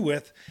what to do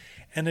with,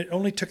 and it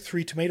only took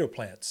 3 tomato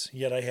plants.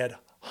 Yet I had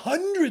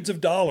hundreds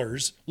of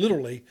dollars,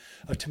 literally,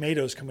 of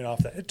tomatoes coming off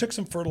that. It took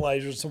some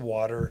fertilizer, some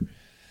water,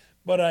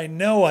 but I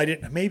know I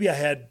didn't. Maybe I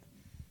had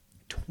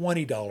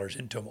 $20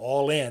 into them,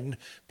 all in,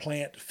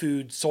 plant,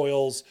 food,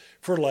 soils,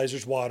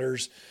 fertilizers,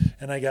 waters,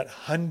 and I got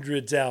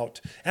hundreds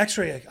out.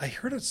 Actually, I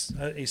heard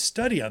a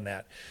study on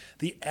that.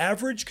 The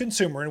average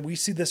consumer, and we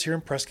see this here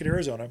in Prescott,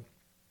 Arizona,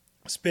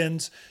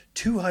 spends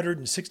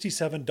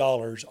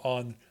 $267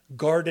 on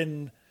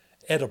garden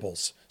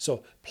edibles.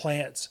 So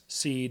plants,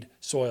 seed,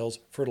 soils,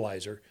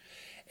 fertilizer.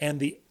 And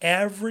the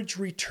average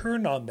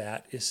return on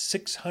that is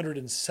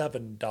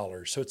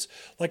 $607. So it's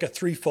like a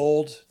three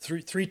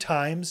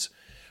times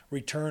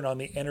return on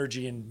the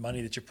energy and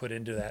money that you put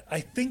into that.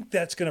 I think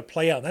that's going to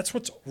play out.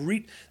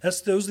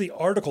 Those are the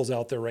articles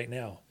out there right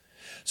now.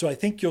 So I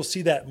think you'll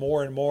see that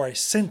more and more. I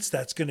sense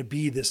that's going to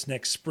be this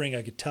next spring.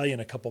 I could tell you in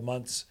a couple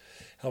months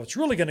how it's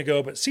really going to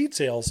go. But seed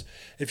sales,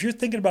 if you're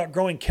thinking about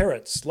growing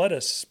carrots,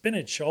 lettuce,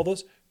 spinach, all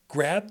those,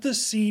 grab the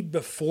seed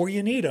before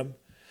you need them,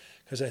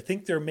 because I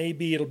think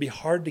it'll be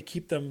hard to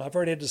keep them. I've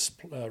already had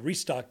to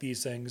restock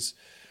these things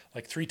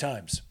like 3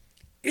 times.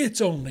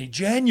 It's only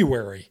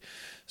January.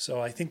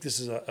 So I think this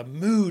is a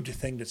mood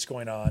thing that's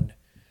going on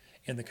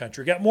in the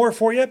country. Got more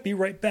for you. Be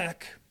right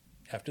back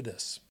after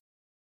this.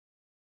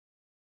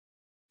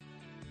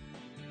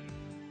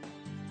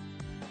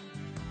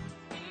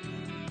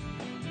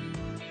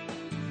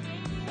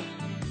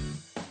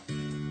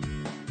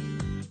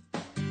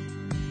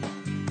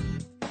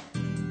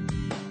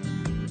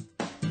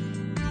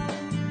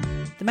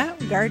 The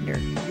Mountain Gardener,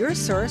 your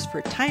source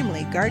for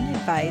timely garden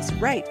advice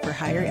right for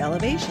higher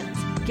elevations.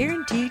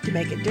 Guaranteed to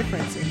make a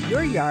difference in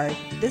your yard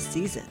this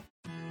season.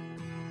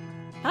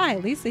 Hi,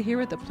 Lisa here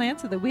with the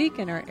plants of the week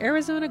and our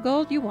Arizona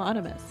Gold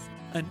Euonymus.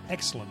 An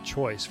excellent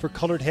choice for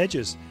colored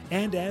hedges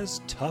and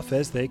as tough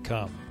as they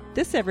come.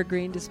 This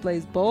evergreen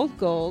displays bold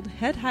gold,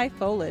 head-high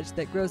foliage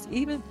that grows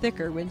even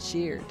thicker when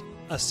sheared.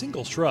 A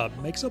single shrub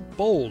makes a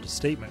bold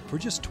statement for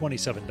just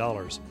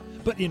 $27.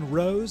 but in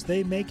rows,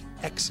 they make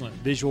excellent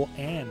visual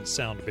and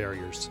sound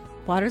barriers.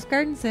 Waters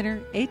Garden Center,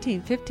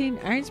 1815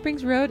 Iron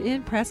Springs Road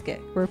in Prescott,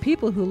 where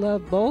people who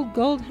love bold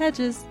gold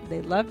hedges,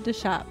 they love to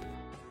shop.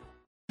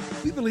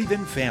 We believe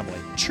in family,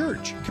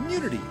 church,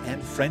 community,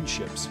 and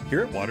friendships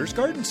here at Waters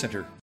Garden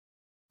Center.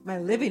 My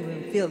living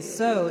room feels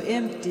so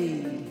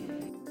empty.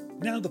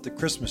 Now that the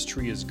Christmas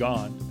tree is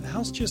gone, the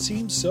house just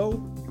seems so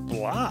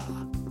blah.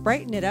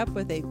 Brighten it up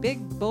with a big,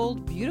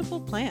 bold, beautiful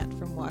plant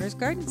from Waters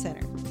Garden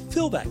Center.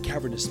 Fill that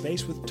cavernous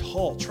space with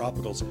tall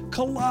tropicals,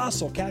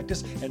 colossal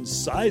cactus, and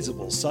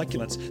sizable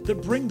succulents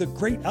that bring the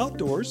great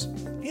outdoors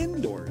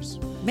indoors.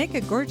 Make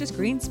a gorgeous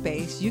green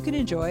space you can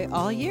enjoy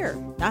all year,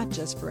 not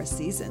just for a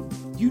season.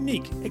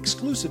 Unique,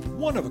 exclusive,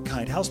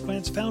 one-of-a-kind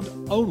houseplants found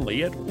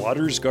only at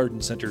Waters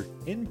Garden Center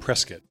in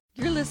Prescott.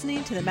 You're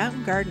listening to The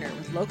Mountain Gardener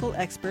with local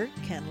expert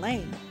Ken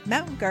Lane.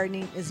 Mountain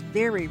gardening is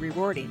very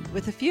rewarding,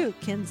 with a few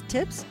Ken's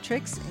tips,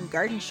 tricks, and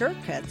garden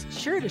shortcuts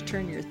sure to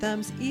turn your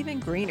thumbs even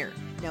greener.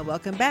 Now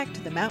welcome back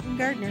to The Mountain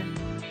Gardener.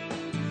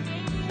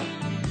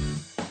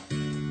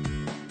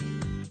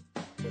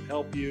 Would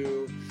help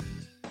you.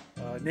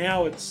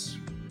 Now it's,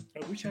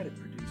 I wish I had a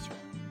producer.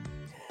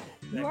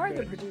 You are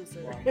the producer.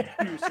 Well, I'm the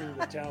producer,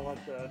 the talent,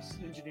 the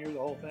engineer, the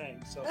whole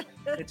thing. So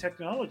the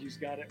technology's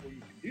got it where you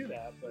can do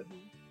that, but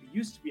it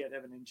used to be I'd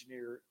have an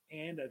engineer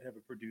and I'd have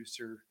a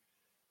producer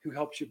who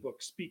helps you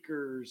book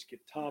speakers, get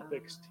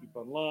topics, keep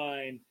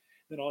online.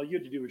 Then all you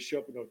had to do was show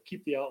up and go,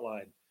 keep the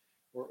outline.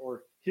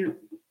 Or here,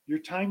 your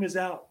time is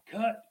out.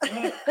 Cut.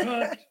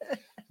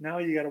 Now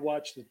you got to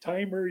watch the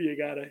timer.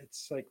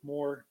 It's like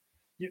more,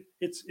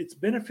 it's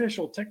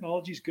beneficial.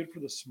 Technology is good for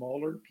the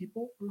smaller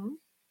people,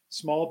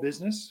 small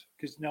business,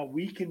 because now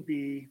we can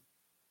be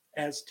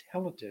as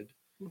talented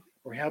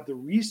or have the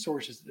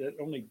resources that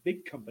only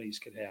big companies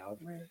could have.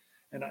 Right.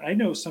 And I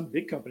know some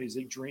big companies,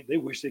 they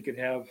wish they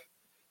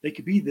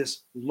could be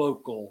this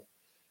local,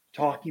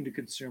 talking to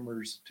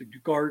consumers, to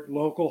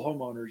local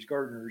homeowners,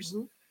 gardeners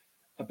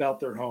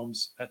about their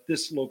homes at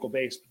this local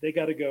base, but they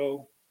got to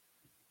go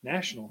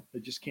national.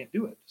 They just can't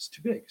do it. It's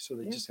too big. So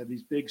they just have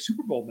these big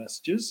Super Bowl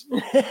messages,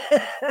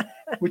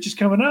 which is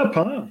coming up,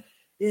 huh?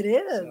 It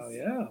is. So,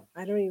 yeah.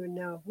 I don't even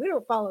know. We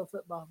don't follow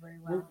football very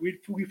well.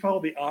 We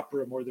follow the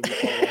opera more than we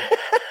follow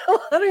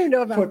I don't even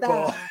know about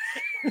football. that.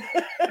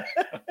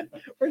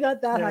 We're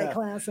not that high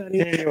class, honey.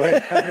 Anyway,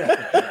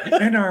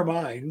 in our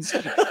minds,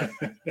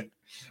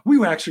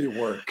 we actually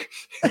work.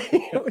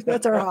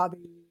 That's our hobby.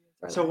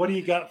 So what do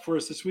you got for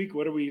us this week?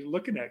 What are we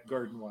looking at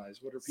garden-wise?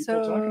 What are people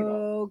talking about?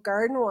 So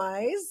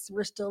garden-wise,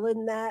 we're still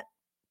in that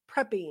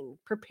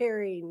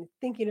preparing,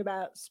 thinking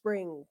about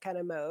spring kind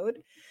of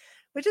mode,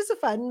 which is a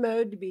fun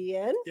mode to be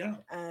in. Yeah.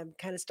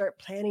 Kind of start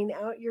planning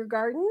out your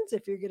gardens.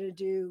 If you're going to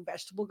do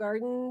vegetable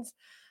gardens,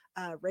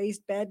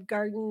 raised bed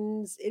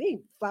gardens,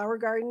 any flower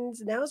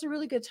gardens, now is a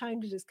really good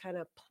time to just kind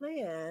of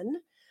plan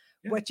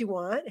what you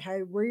want,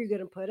 where you're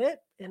going to put it,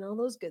 and all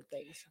those good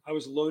things. I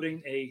was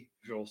loading a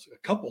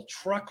couple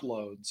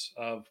truckloads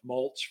of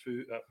mulch,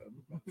 food,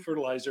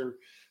 fertilizer,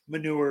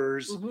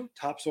 manures,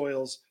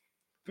 topsoils.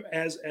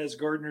 As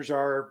gardeners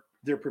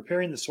they're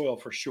preparing the soil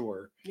for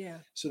sure. Yeah.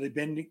 So they've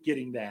been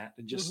getting that,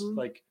 and just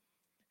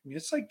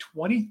it's like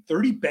 20,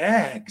 30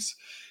 bags.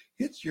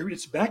 It's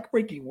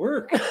backbreaking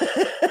work.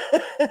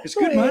 It's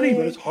good money,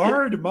 but it's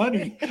hard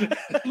money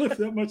to lift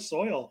that much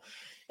soil.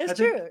 It's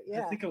true.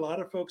 Yeah. I think a lot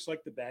of folks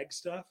like the bag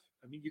stuff.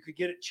 I mean, you could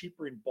get it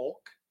cheaper in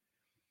bulk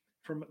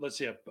from, let's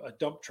say, a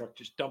dump truck,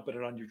 just dumping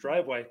it on your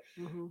driveway.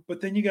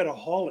 But then you got to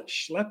haul it,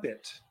 schlep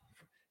it.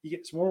 You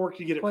get some more work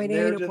to get it point from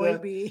there A to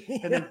point B.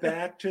 and then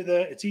back to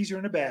it's easier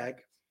in a bag.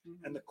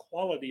 And the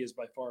quality is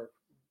by far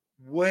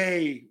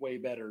way, way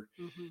better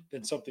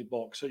than something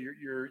bulk. So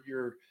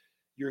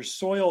your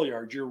soil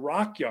yards, your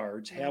rock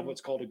yards have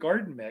what's called a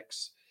garden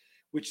mix,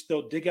 which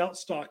they'll dig out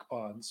stock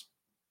ponds.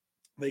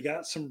 They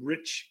got some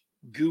rich,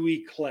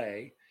 gooey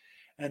clay,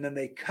 and then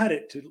they cut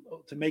it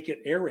to make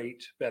it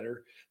aerate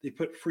better. They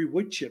put free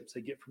wood chips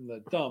they get from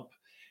the dump.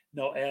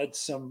 And they'll add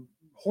some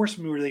horse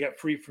manure they got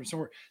free from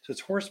somewhere. So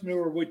it's horse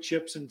manure, wood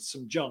chips, and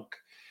some junk.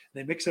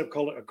 They mix it up,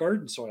 call it a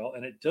garden soil,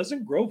 and it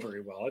doesn't grow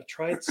very well. I've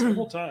tried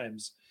several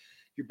times.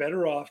 You're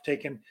better off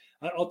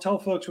I'll tell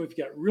folks, if you've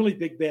got really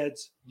big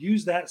beds,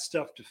 use that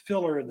stuff to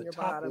filler in the Your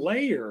top bottom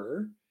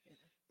layer,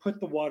 put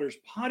the water's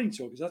potting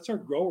soil, because that's our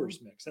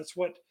grower's mix. That's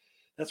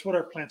what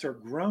our plants are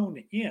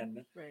grown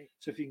in. Right.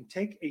 So if you can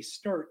take a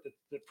start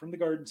that from the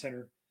garden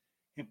center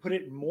and put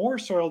it in more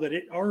soil that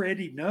it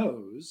already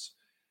knows,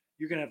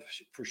 you're going to have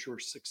for sure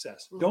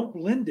success. Don't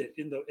blend it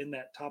in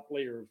that top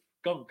layer of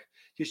gunk.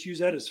 Just use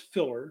that as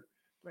filler.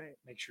 Right.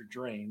 Make sure it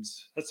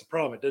drains. That's the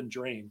problem. It doesn't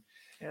drain.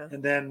 Yeah.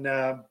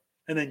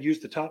 And then use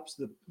the tops.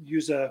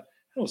 Use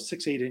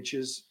 6-8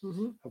 inches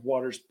of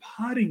water's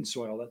potting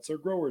soil. That's our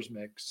grower's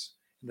mix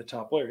in the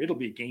top layer. It'll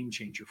be a game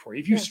changer for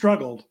you. If you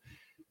struggled,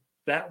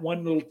 that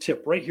one little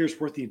tip right here is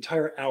worth the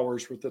entire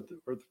hour's worth of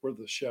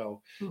the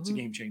show. It's a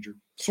game changer.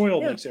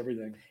 Soil makes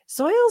everything.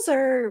 Soils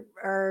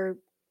are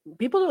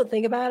people don't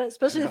think about it,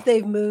 especially if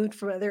they've moved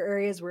from other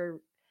areas where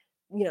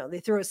they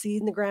throw a seed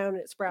in the ground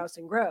and it sprouts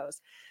and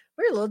grows.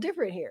 we're a little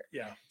different here.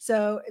 Yeah.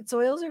 So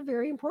soils are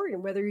very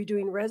important, whether you're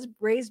doing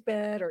raised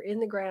bed or in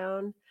the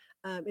ground.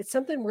 It's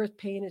something worth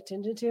paying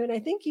attention to. And I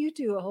think you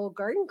do a whole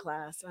garden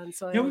class on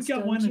soils. Yeah, we've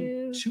got one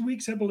you? in 2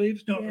 weeks, I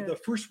believe. No, Yeah. the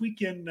first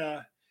weekend,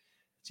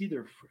 it's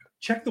either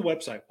check the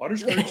website,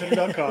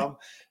 watersgardencenter.com.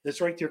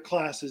 That's right there,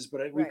 classes.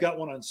 But we've got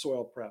one on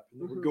soil prep,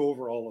 and we'll go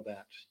over all of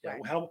that. Yeah,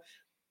 Right.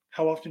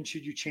 how often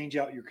should you change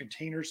out your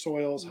container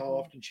soils? How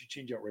often should you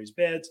change out raised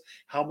beds?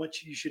 How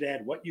much you should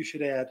add? What you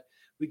should add?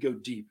 We go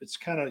deep. It's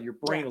kind of your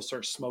brain will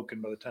start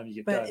smoking by the time you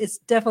get done. But it's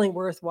definitely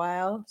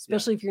worthwhile,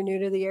 especially if you're new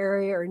to the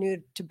area or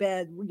new to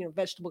bed,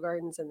 vegetable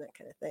gardens and that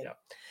kind of thing. Yeah.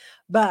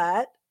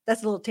 But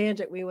that's a little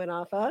tangent we went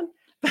off on.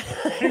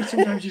 Hey,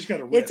 sometimes you just got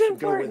to riff It's and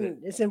go with it. important.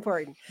 It's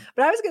important.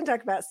 But I was going to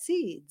talk about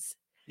seeds.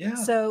 Yeah.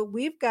 So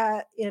we've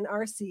got in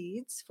our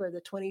seeds for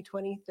the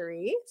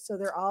 2023. So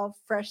they're all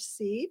fresh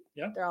seed.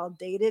 Yeah. They're all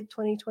dated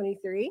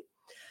 2023.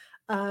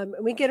 And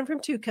we get them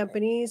from two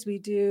companies. We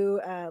do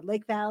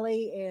Lake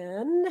Valley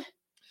and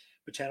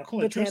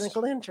Botanical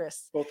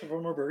Interest. Both of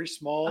them are very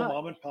small,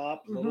 mom and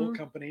pop, little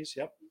companies.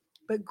 Yep.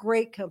 But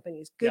great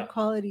companies, good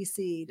quality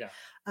seed.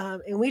 Yeah.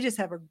 And we just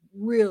have a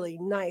really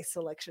nice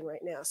selection right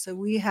now. So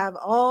we have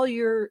all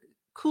your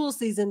cool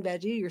season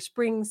veggie, your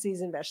spring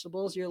season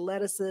vegetables, your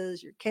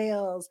lettuces, your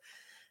kales,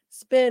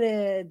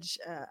 spinach,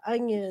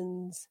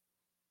 onions,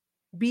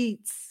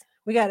 beets.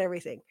 We got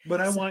everything.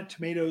 But I want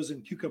tomatoes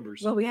and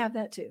cucumbers. Well, we have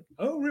that too.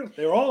 Oh, really?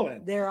 They're all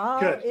in. They're all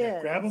good. in.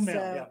 Yeah, grab them now.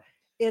 So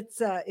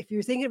it's if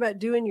you're thinking about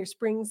doing your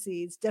spring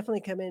seeds,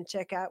 definitely come in and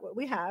check out what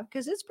we have,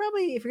 because it's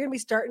probably, if you're going to be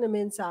starting them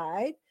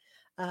inside,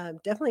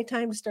 definitely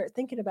time to start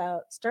thinking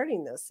about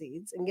starting those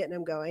seeds and getting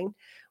them going.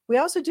 We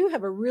also do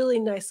have a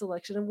really nice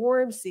selection of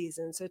warm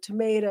season, so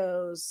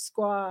tomatoes,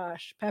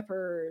 squash,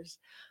 peppers.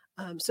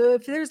 So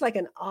if there's like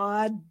an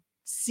odd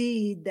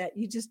seed that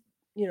you just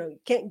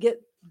can't get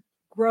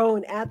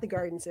grown at the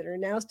garden center,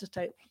 now's the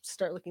time to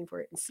start looking for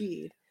it in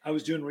seed. I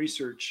was doing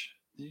research.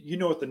 You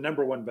know what the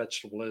number one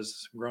vegetable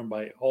is grown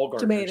by all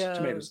gardeners?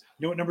 Tomatoes.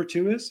 You know what number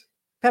 2 is?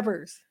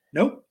 Peppers.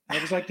 Nope.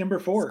 That was like number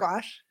 4.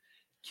 Squash.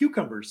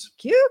 Cucumbers.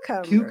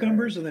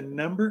 Cucumbers are the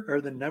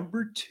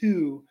number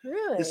 2.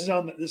 Really? This is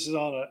on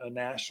a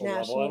national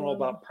level. I don't know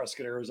about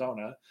Prescott,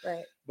 Arizona.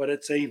 Right. But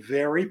it's a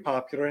very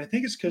popular. I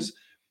think it's because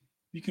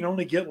you can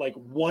only get like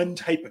one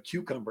type of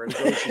cucumber at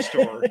a grocery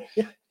store.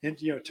 And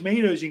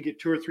tomatoes, you can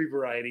get 2 or 3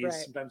 varieties. Right.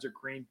 Sometimes they're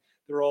green.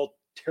 They're all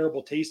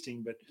terrible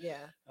tasting, but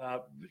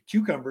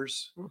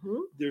cucumbers,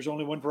 there's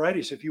only one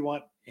variety. So if you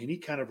want any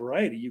kind of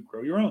variety, you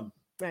grow your own.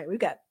 Right. We've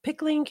got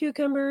pickling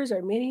cucumbers,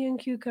 Armenian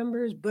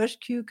cucumbers, bush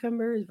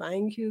cucumbers,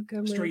 vine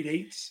cucumbers. Straight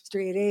 8s.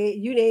 Straight 8.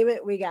 You name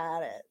it, we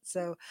got it.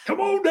 So come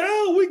on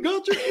down. We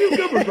got your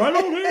cucumbers right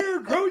on here.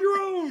 Grow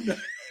your own.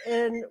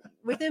 And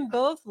within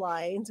both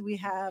lines, we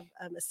have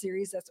a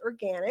series that's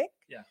organic.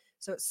 Yeah.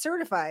 So it's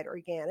certified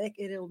organic.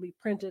 It'll be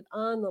printed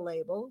on the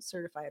label,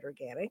 certified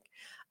organic.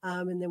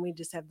 And then we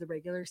just have the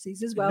regular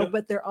seeds as well,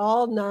 but they're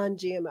all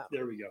non-GMO.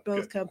 There we go.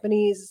 Both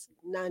companies,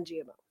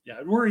 non-GMO. Yeah,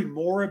 I'd worry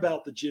more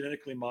about the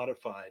genetically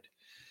modified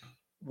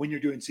when you're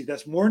doing seed.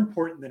 That's more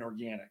important than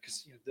organic,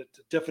 because the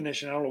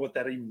definition, I don't know what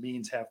that even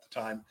means half the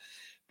time.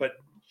 But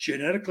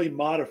genetically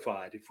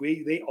modified, if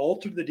they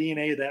alter the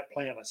DNA of that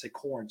plant, let's say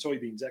corn,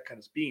 soybeans, that kind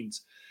of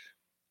beans,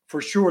 for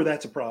sure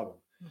that's a problem.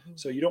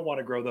 So you don't want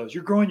to grow those.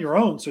 You're growing your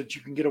own so that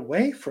you can get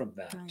away from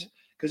that.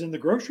 Because in the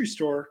grocery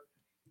store,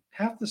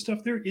 half the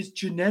stuff there is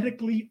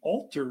genetically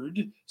altered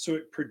so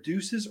it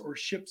produces or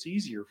ships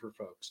easier for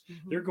folks.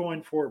 They're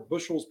going for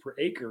bushels per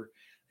acre.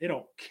 They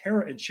don't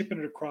care, and shipping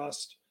it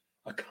across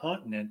a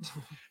continent.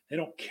 They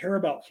don't care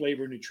about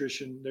flavor,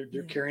 nutrition.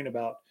 They're caring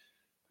about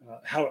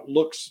how it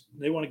looks.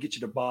 They want to get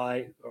you to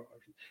buy.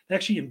 They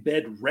actually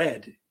embed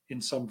red in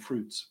some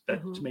fruits,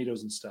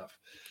 tomatoes and stuff.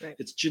 Right.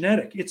 It's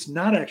genetic. It's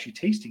not actually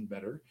tasting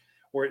better,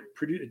 or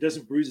it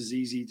doesn't bruise as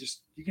easy.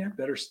 Just you can have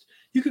better.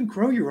 You can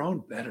grow your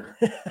own better.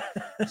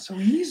 It's so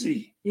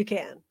easy. You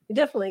can. You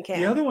definitely can.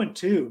 The other one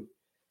too.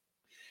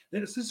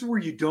 This is where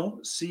you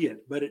don't see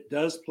it, but it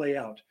does play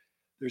out.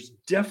 There's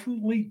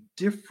definitely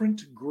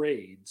different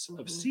grades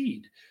of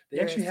seed. They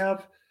actually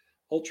have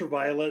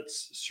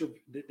ultraviolets.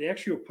 They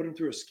actually will put them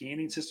through a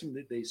scanning system.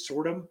 They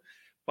sort them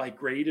by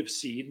grade of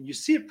seed, and you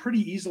see it pretty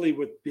easily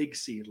with big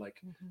seed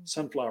like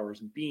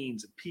sunflowers and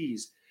beans and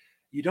peas.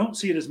 You don't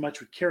see it as much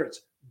with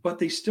carrots, but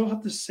they still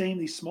have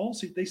these small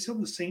seeds, they still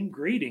have the same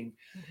grading.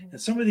 And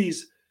some of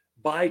these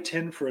buy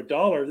 10 for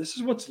 $1. This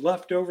is what's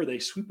left over. They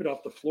sweep it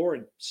off the floor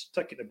and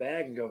stuck it in a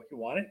bag and go, you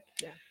want it?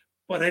 Yeah.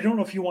 But I don't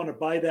know if you want to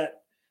buy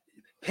that,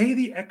 pay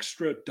the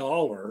extra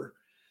 $1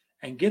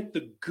 and get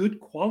the good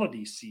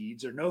quality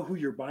seeds, or know who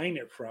you're buying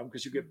it from,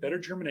 because you get better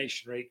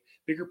germination rate,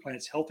 bigger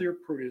plants, healthier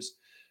produce,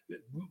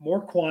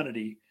 more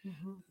quantity.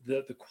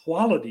 The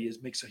quality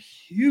makes a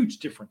huge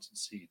difference in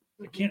seed.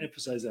 I can't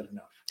emphasize that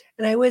enough.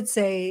 And I would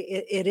say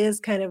it is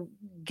kind of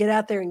get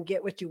out there and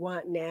get what you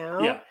want now.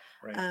 Yeah,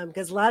 right.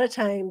 Because a lot of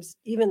times,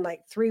 even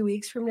like 3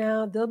 weeks from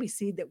now, there'll be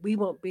seed that we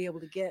won't be able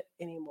to get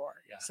anymore.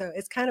 Yeah. So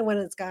it's kind of when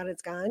it's gone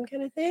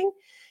kind of thing.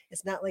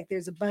 It's not like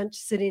there's a bunch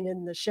sitting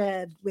in the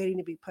shed waiting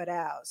to be put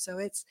out. So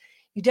it's,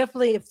 you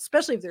definitely,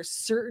 especially if there's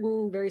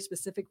certain very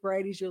specific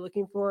varieties you're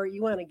looking for,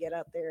 you want to get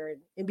out there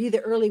and be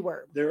the early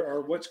worm. There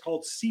are what's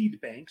called seed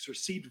banks or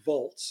seed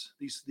vaults.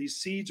 These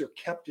seeds are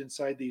kept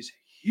inside these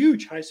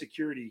huge high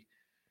security,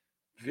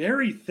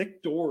 very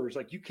thick doors.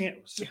 Like you can't,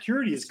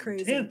 security is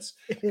crazy. Intense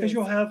because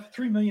you'll have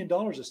 $3 million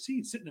of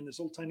seeds sitting in this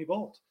little tiny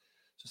vault.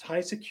 So it's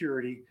high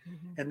security.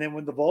 And then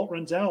when the vault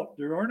runs out,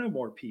 there are no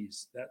more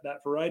peas.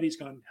 That variety's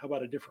gone. How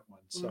about a different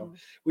one? So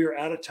we are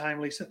out of time,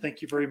 Lisa.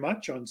 Thank you very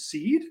much on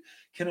seed.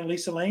 Ken and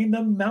Lisa Lane,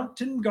 the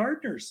Mountain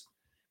Gardeners.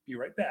 Be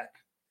right back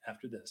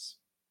after this.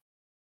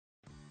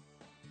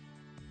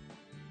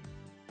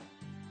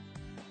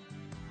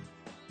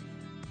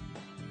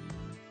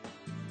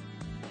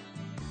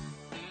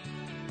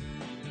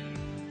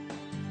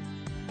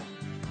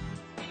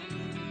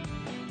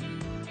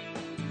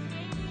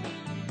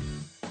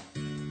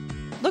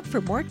 Look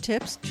for more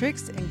tips,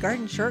 tricks, and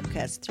garden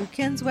shortcuts through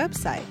Ken's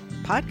website.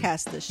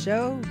 Podcast the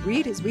show,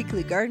 read his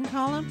weekly garden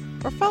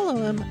column, or follow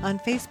him on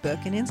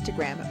Facebook and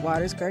Instagram at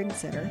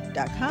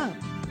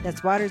watersgardencenter.com.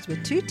 That's Waters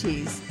with 2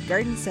 T's,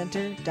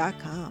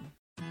 gardencenter.com.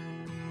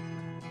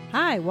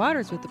 Hi,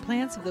 Waters with the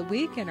plants of the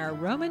week and our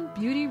Roman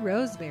Beauty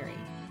Rosemary.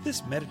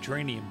 This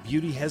Mediterranean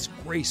beauty has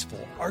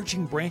graceful,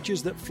 arching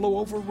branches that flow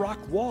over rock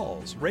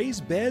walls,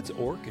 raised beds,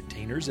 or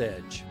container's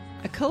edge.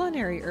 A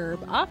culinary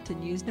herb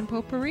often used in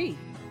potpourri.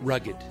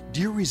 Rugged,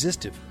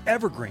 deer-resistive,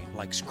 evergreen,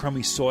 likes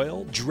crummy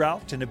soil,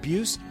 drought, and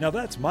abuse. Now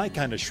that's my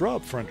kind of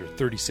shrub for under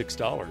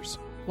 $36.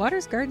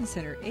 Waters Garden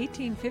Center,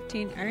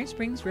 1815 Iron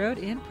Springs Road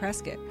in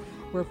Prescott,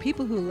 where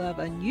people who love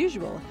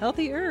unusual,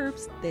 healthy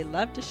herbs, they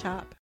love to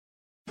shop.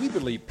 We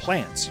believe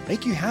plants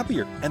make you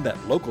happier and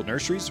that local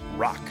nurseries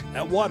rock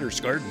at Waters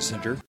Garden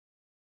Center.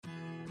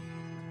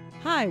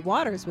 Hi,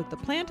 Waters with the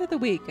plant of the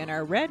week and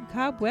our red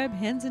cobweb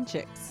hens and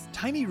chicks.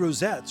 Tiny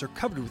rosettes are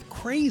covered with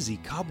crazy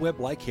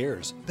cobweb-like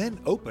hairs, then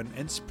open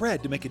and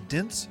spread to make a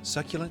dense,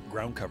 succulent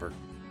ground cover.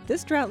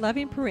 This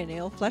drought-loving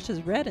perennial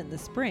flushes red in the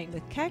spring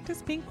with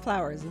cactus pink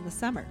flowers in the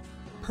summer.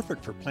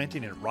 Perfect for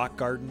planting in rock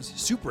gardens,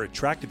 super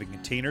attractive in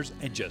containers,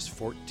 and just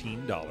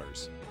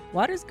 $14.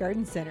 Waters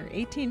Garden Center,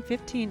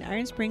 1815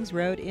 Iron Springs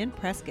Road in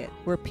Prescott,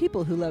 where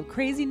people who love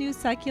crazy new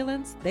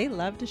succulents, they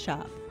love to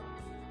shop.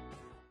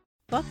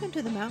 Welcome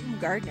to the Mountain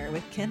Gardener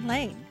with Ken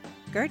Lane.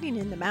 Gardening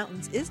in the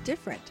mountains is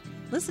different.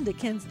 Listen to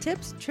Ken's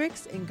tips,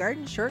 tricks, and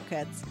garden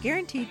shortcuts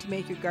guaranteed to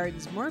make your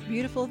gardens more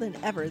beautiful than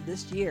ever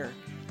this year.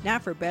 Now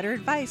for better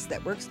advice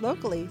that works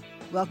locally,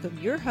 welcome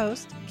your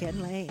host,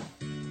 Ken Lane.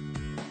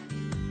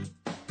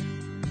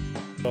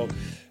 So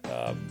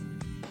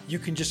you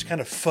can just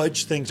kind of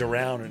fudge things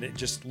around and it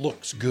just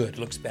looks good,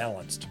 looks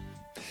balanced.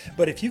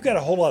 But if you've got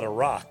a whole lot of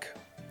rock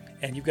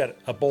and you've got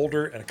a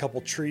boulder and a couple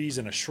trees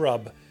and a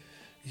shrub,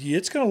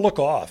 it's going to look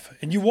off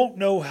and you won't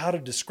know how to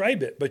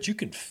describe it, but you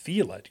can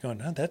feel it. You're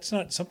going, no, that's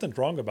not, something's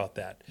wrong about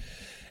that.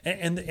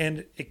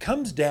 And it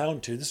comes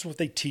down to, this is what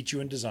they teach you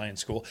in design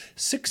school,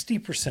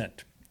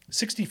 60%,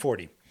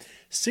 60-40.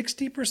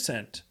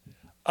 60%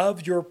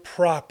 of your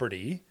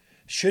property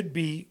should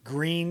be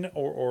green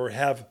or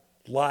have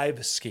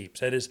livescapes,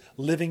 that is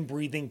living,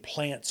 breathing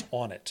plants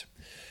on it.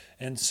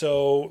 And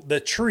so the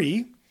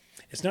tree,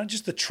 it's not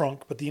just the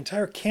trunk, but the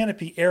entire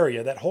canopy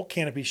area, that whole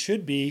canopy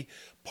should be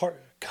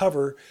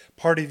cover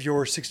part of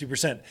your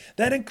 60%.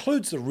 That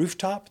includes the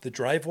rooftop, the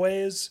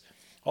driveways,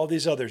 all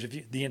these others.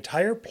 The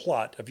entire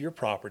plot of your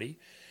property,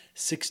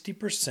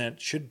 60%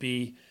 should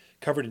be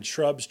covered in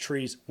shrubs,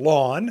 trees,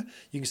 lawn.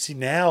 You can see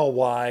now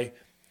why,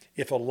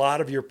 if a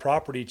lot of your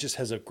property just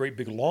has a great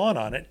big lawn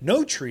on it,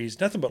 no trees,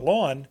 nothing but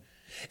lawn,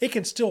 it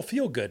can still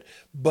feel good,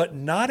 but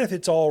not if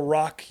it's all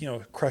rock,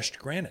 crushed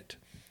granite.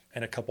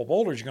 And a couple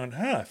boulders, you're going,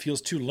 it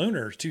feels too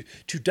lunar, too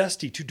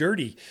dusty, too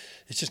dirty.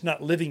 It's just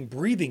not living,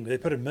 breathing. They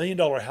put $1 million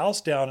house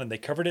down and they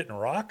covered it in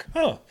rock.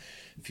 It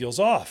feels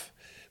off.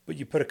 But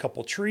you put a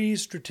couple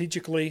trees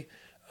strategically,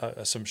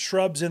 some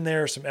shrubs in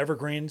there, some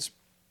evergreens,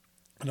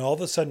 and all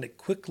of a sudden it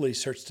quickly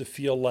starts to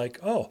feel like,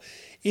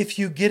 if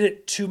you get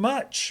it too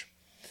much,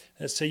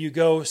 let's say you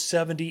go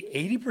 70,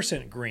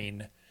 80%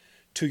 green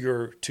to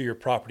your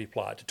property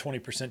plot, to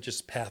 20%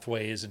 just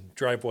pathways and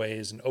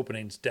driveways and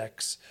openings,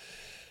 decks,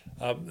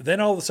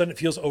 then all of a sudden it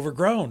feels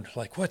overgrown.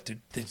 Like, what?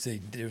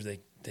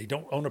 They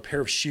don't own a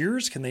pair of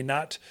shears? Can they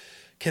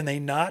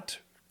not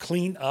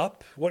clean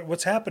up?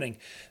 What's happening?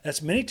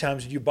 That's many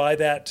times when you buy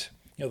that,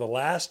 the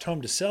last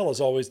home to sell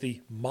is always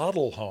the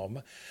model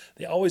home.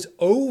 They always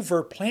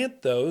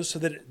overplant those so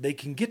that they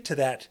can get to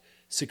that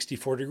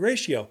 60-40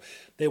 ratio.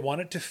 They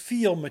want it to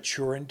feel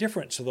mature and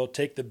different. So they'll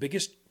take the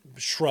biggest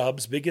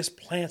shrubs, biggest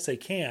plants they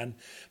can,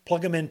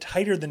 plug them in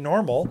tighter than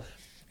normal,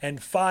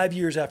 and 5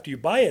 years after you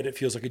buy it, it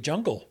feels like a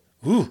jungle.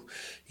 You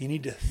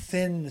need to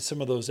thin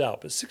some of those out.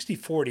 But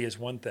 60-40 is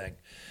one thing.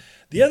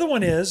 The other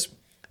one is,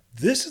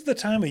 this is the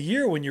time of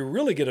year when you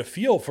really get a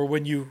feel for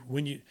when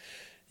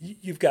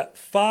you've got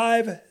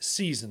 5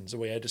 seasons, the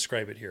way I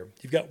describe it here.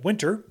 You've got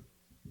winter,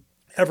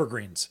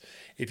 evergreens.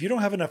 If you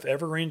don't have enough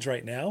evergreens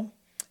right now,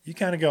 you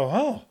kind of go,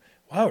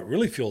 wow, it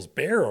really feels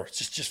bare, or it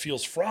just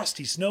feels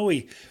frosty,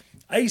 snowy,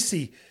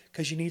 icy,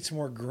 because you need some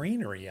more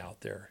greenery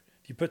out there.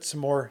 If you put some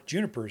more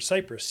junipers,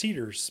 cypress,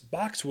 cedars,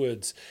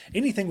 boxwoods,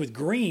 anything with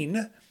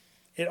green,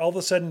 it all of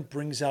a sudden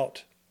brings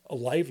out a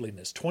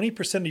liveliness.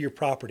 20% of your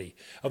property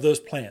of those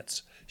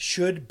plants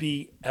should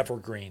be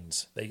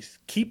evergreens. They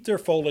keep their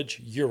foliage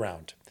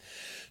year-round.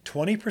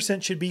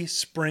 20% should be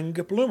spring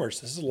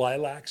bloomers. This is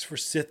lilacs,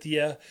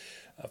 forsythia,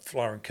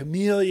 flowering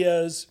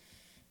camellias,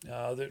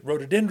 the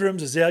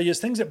rhododendrons, azaleas,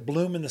 things that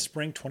bloom in the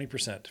spring,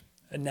 20%.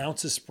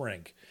 Announces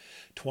spring.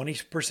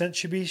 20%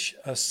 should be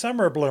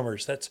summer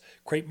bloomers. That's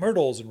crepe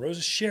myrtles and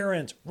roses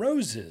sharons.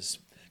 Roses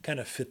kind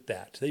of fit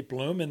that. They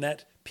bloom in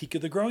that peak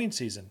of the growing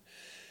season.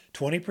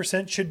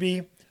 20% should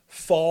be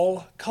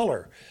fall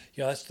color.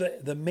 That's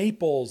the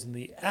maples and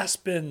the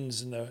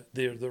aspens and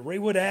the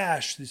raywood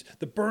ash,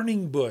 the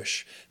burning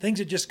bush, things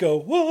that just go,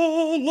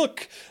 whoa,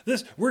 look,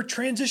 we're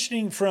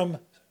transitioning from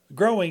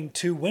growing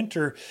to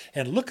winter,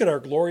 and look at our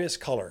glorious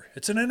color.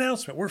 It's an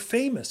announcement. We're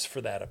famous for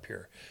that up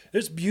here.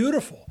 It's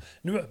beautiful.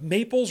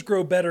 Maples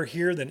grow better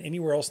here than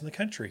anywhere else in the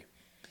country.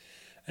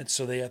 And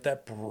so they have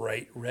that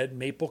bright red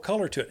maple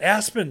color to it.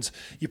 Aspens,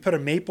 you put a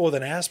maple with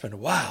an aspen.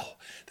 Wow,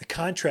 the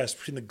contrast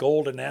between the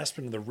golden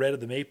aspen and the red of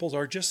the maples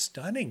are just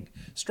stunning,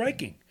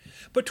 striking.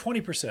 But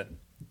 20%.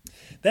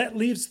 That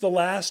leaves the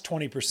last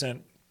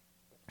 20%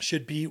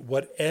 should be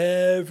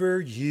whatever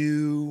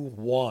you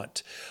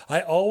want. I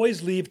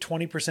always leave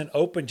 20%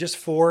 open just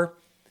for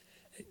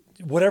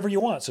whatever you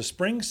want. So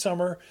spring,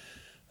 summer,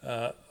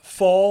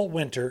 fall,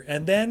 winter.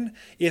 And then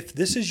if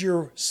this is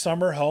your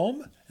summer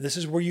home, this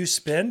is where you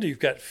spend, you've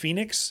got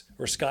Phoenix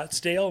or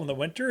Scottsdale in the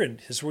winter, and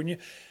this is when you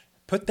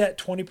put that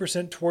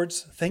 20%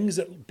 towards things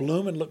that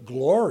bloom and look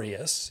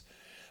glorious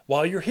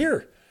while you're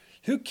here.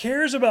 Who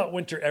cares about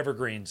winter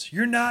evergreens?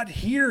 You're not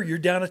here. You're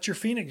down at your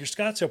Phoenix, your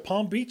Scottsdale,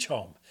 Palm Beach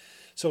home.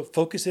 So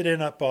focus it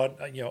in up on,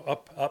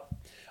 up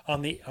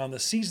on the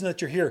season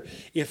that you're here.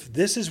 If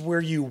this is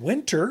where you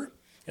winter,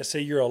 let's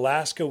say you're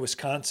Alaska,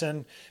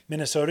 Wisconsin,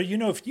 Minnesota,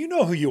 if you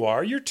know who you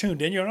are, you're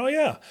tuned in. You're going, oh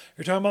yeah,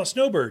 you're talking about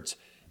snowbirds.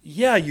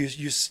 Yeah,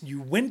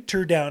 you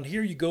winter down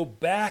here. You go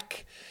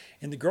back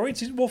in the growing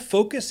season. We'll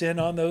focus in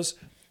on those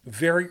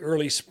very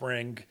early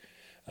spring,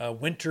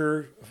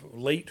 winter,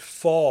 late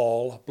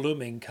fall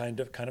blooming kind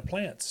of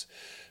plants.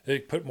 They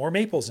put more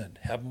maples in,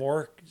 have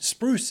more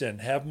spruce in,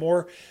 have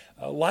more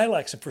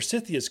lilacs and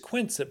forsythias,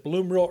 quince that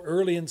bloom real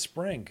early in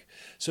spring.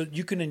 So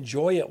you can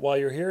enjoy it while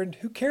you're here. And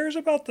who cares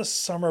about the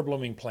summer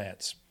blooming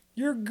plants?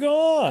 You're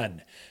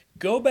gone.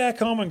 Go back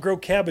home and grow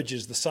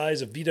cabbages the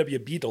size of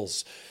VW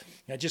Beetles.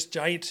 Just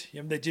giant,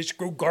 they just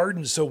grow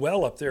gardens so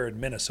well up there in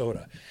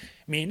Minnesota.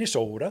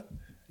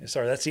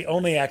 Sorry, that's the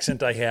only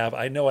accent I have.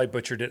 I know I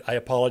butchered it. I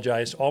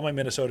apologize to all my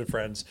Minnesota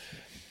friends.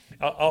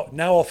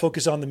 Now I'll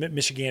focus on the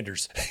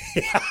Michiganders.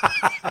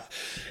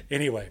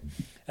 Anyway,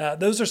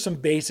 those are some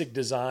basic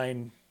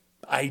design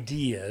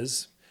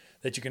ideas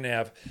that you can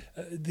have.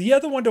 The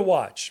other one to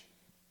watch,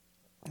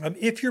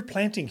 if you're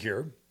planting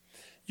here,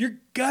 you're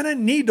going to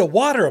need to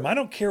water them. I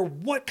don't care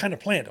what kind of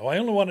plant. I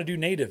only want to do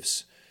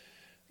natives.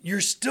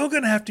 You're still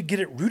going to have to get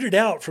it rooted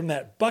out from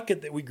that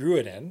bucket that we grew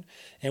it in.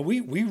 And we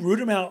root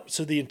them out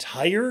so the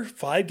entire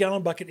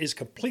 5-gallon bucket is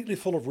completely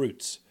full of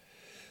roots.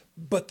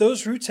 But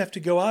those roots have to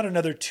go out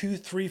another 2,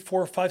 3,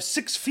 4, 5,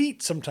 6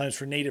 feet sometimes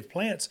for native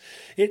plants.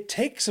 It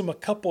takes them a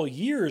couple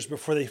years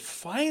before they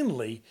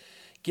finally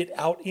get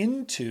out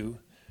into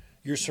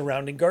your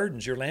surrounding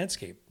gardens, your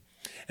landscape.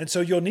 And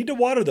so you'll need to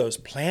water those.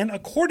 Plan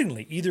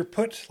accordingly. Either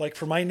put, like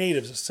for my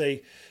natives,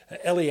 say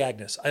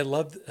Elaeagnus. I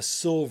love a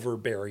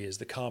silverberry is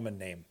the common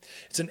name.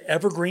 It's an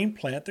evergreen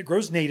plant that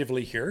grows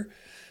natively here.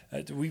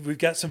 We've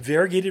got some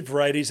variegated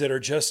varieties that are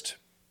just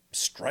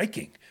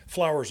striking.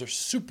 Flowers are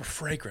super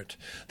fragrant.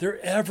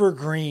 They're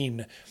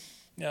evergreen.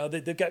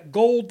 They've got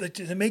gold.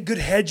 They make good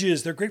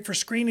hedges. They're great for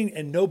screening,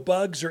 and no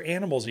bugs or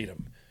animals eat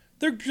them.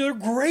 They're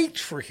great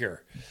for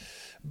here.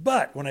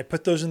 But when I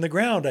put those in the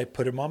ground, I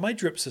put them on my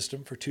drip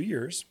system for 2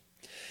 years.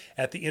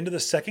 At the end of the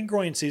second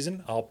growing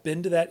season, I'll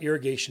bend that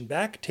irrigation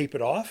back, tape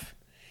it off,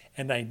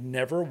 and I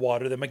never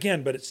water them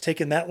again. But it's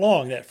taken that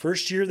long. That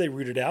first year, they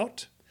rooted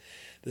out.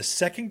 The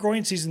second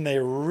growing season, they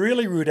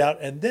really root out,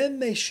 and then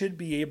they should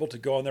be able to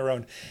go on their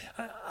own.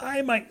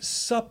 I might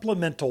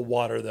supplemental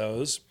water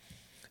those,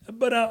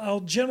 but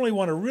I'll generally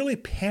want to really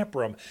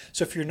pamper them.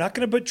 So if you're not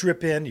going to put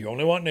drip in, you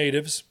only want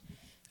natives,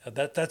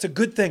 that's a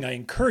good thing. I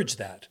encourage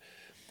that.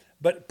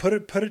 But put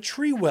a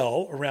tree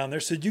well around there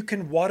so you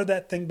can water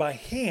that thing by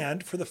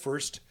hand for the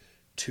first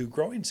 2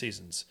 growing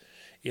seasons.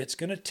 It's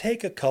going to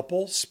take a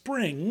couple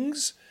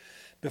springs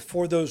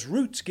before those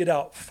roots get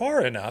out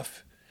far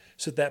enough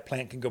so that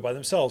plant can go by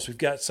themselves. We've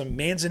got some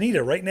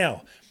manzanita right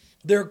now.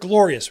 They're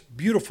glorious,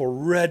 beautiful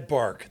red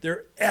bark.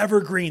 They're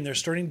evergreen. They're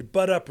starting to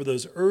bud up with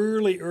those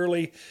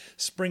early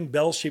spring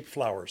bell-shaped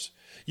flowers.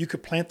 You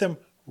could plant them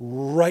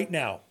right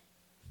now.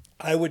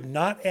 I would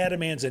not add a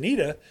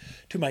manzanita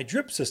to my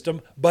drip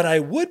system, but I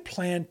would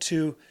plan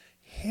to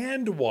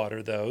hand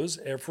water those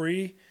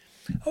every,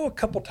 a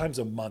couple times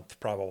a month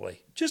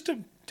probably, just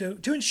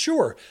to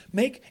ensure,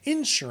 make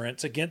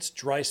insurance against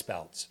dry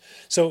spouts.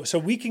 So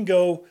we can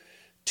go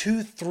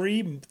 2,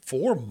 3,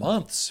 4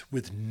 months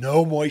with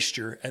no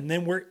moisture, and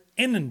then we're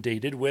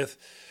inundated with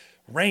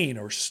rain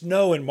or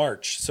snow in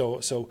March.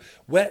 So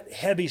wet,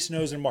 heavy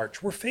snows in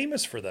March. We're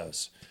famous for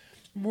those.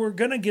 We're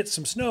going to get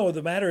some snow.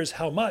 The matter is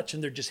how much,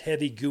 and they're just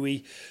heavy,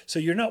 gooey. So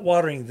you're not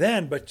watering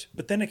then, but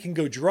then it can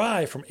go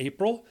dry from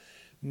April,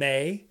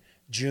 May,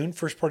 June,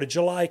 first part of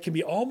July. It can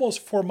be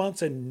almost 4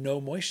 months and no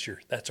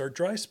moisture. That's our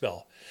dry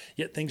spell.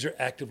 Yet things are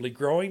actively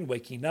growing,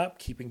 waking up,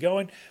 keeping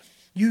going.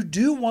 You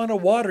do want to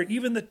water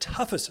even the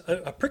toughest,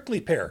 a prickly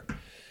pear.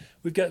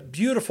 We've got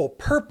beautiful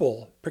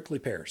purple prickly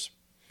pears.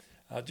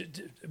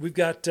 We've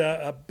got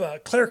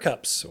clair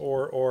cups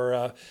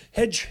or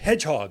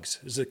hedgehogs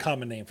is a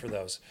common name for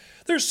those.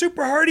 They're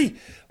super hardy,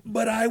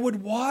 but I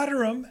would water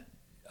them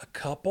a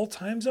couple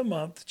times a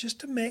month just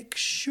to make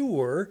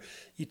sure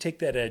you take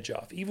that edge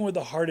off, even with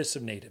the hardest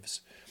of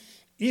natives.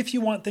 If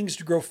you want things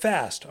to grow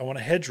fast, I want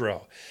a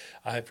hedgerow.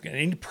 I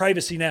need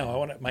privacy now. I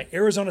want my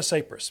Arizona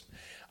cypress.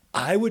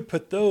 I would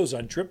put those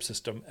on drip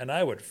system, and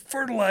I would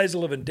fertilize the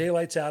living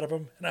daylights out of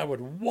them, and I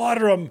would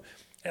water them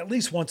at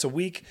least once a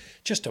week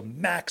just to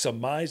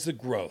maximize the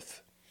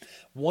growth.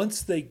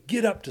 Once they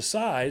get up to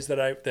size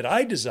that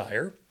I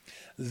desire,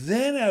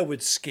 then I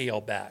would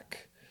scale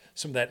back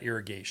some of that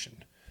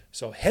irrigation.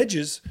 So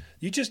hedges,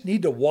 you just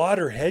need to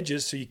water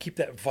hedges so you keep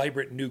that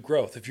vibrant new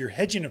growth. If you're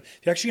hedging them,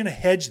 if you're actually going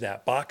to hedge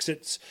that, box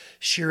it,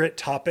 shear it,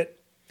 top it,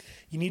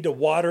 you need to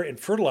water and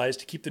fertilize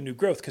to keep the new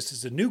growth, because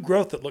it's the new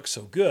growth that looks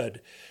so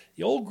good.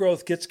 The old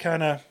growth gets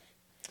kind of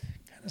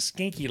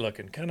skinky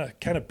looking, kind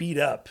of beat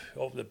up.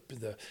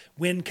 The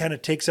wind kind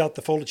of takes out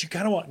the foliage. You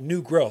kind of want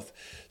new growth.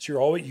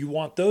 So you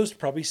want those to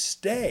probably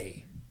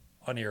stay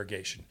on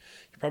irrigation.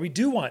 You probably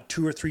do want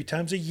 2 or 3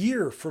 times a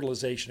year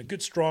fertilization, a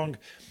good strong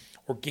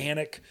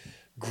organic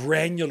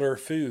granular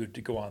food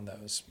to go on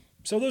those.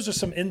 So those are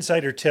some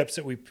insider tips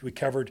that we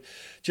covered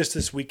just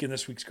this week in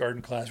this week's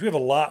garden class. We have a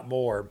lot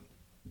more.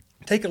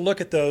 Take a look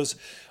at those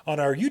on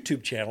our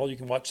YouTube channel. You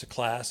can watch the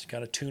class,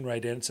 kind of tune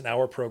right in. It's an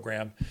hour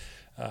program.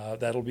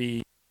 That'll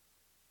be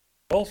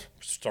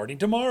starting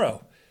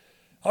tomorrow.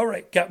 All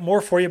right, got more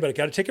for you, but I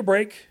got to take a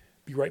break.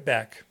 Be right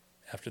back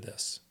after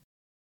this.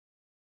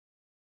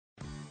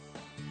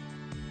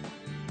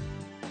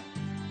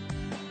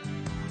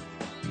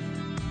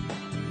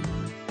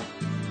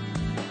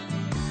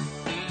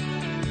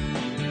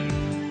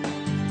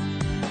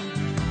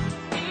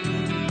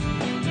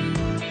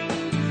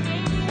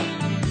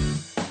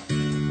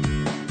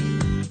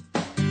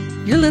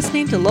 You're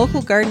listening to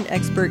local garden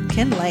expert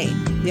Ken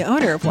Lane, the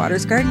owner of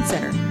Waters Garden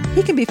Center.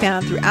 He can be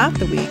found throughout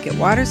the week at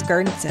Waters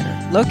Garden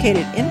Center,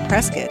 located in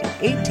Prescott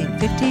at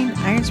 1815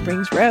 Iron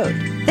Springs Road.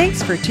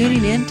 Thanks for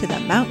tuning in to The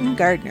Mountain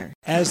Gardener.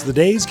 As the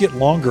days get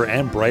longer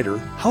and brighter,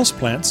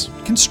 houseplants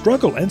can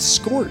struggle and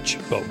scorch,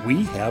 but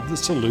we have the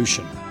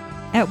solution.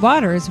 At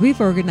Waters,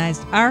 we've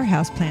organized our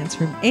houseplants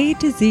from A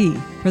to Z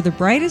for the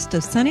brightest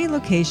of sunny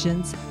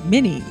locations,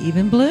 many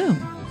even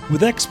bloom.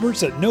 With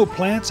experts that know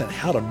plants and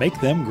how to make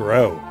them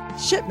grow.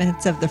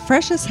 Shipments of the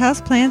freshest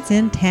houseplants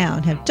in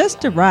town have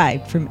just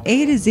arrived from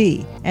A to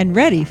Z and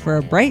ready for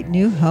a bright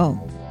new home.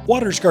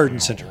 Waters Garden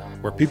Center,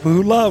 where people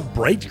who love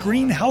bright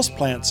green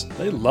houseplants,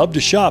 they love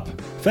to shop,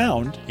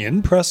 found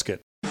in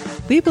Prescott.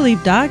 We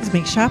believe dogs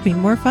make shopping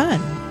more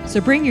fun, so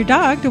bring your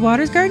dog to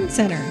Waters Garden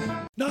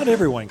Center. Not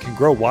everyone can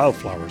grow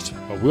wildflowers,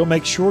 but we'll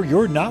make sure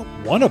you're not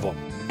one of them.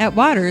 At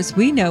Waters,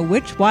 we know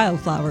which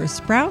wildflowers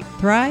sprout,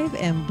 thrive,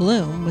 and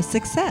bloom with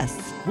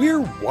success. We're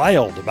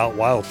wild about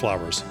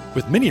wildflowers,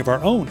 with many of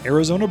our own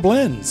Arizona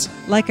blends.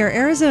 Like our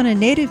Arizona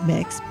native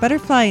mix,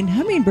 butterfly and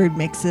hummingbird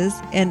mixes,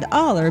 and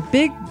all are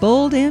big,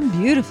 bold, and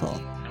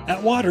beautiful.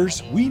 At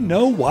Waters, we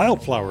know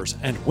wildflowers,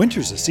 and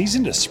winter's a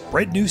season to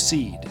spread new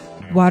seed.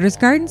 Waters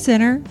Garden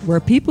Center, where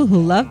people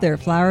who love their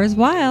flowers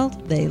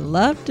wild, they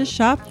love to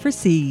shop for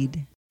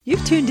seed.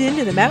 You've tuned in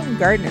to The Mountain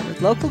Gardener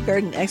with local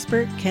garden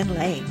expert Ken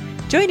Lane.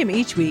 Join him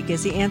each week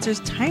as he answers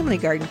timely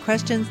garden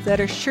questions that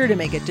are sure to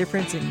make a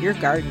difference in your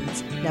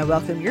gardens. Now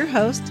welcome your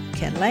host,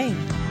 Ken Lane.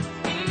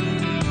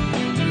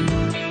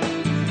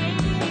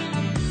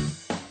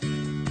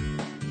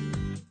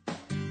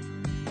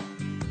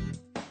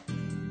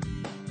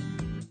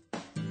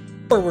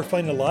 We're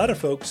finding a lot of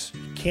folks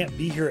can't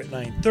be here at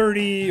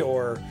 9:30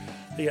 or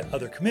they got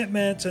other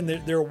commitments and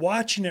they're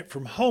watching it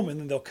from home and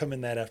then they'll come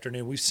in that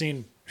afternoon. We've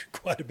seen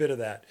quite a bit of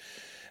that.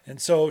 And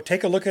so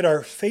take a look at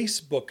our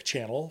Facebook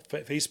channel,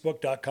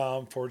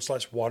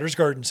 facebook.com/Waters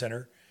Garden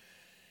Center,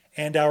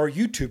 and our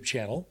YouTube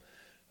channel,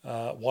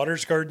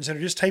 Waters Garden Center.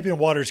 Just type in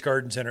Waters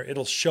Garden Center.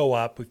 It'll show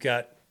up. We've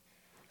got,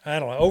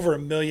 over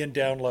 1 million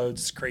downloads.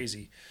 It's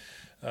crazy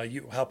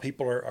how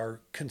people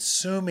are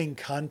consuming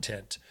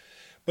content.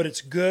 But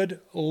it's good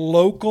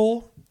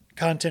local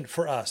content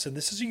for us. And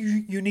this is a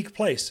unique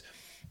place.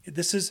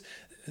 This is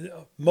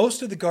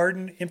most of the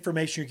garden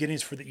information you're getting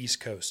is for the East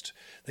Coast.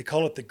 They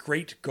call it the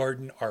Great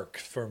Garden Arc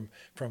from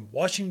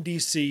Washington,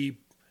 D.C.,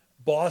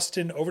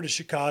 Boston, over to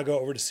Chicago,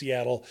 over to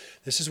Seattle.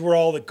 This is where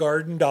all the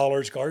garden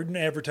dollars, garden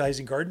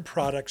advertising, garden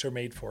products are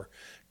made for.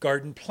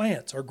 Garden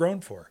plants are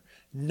grown for,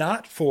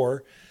 not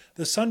for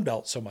the Sun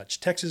Belt so much.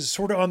 Texas is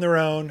sort of on their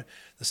own.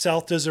 The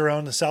South does their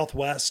own, the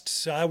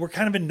Southwest. We're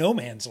kind of in no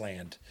man's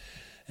land.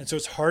 And so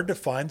it's hard to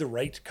find the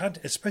right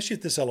content, especially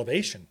at this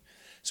elevation.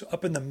 So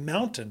up in the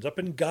mountains, up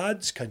in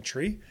God's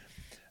country,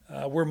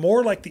 we're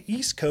more like the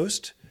East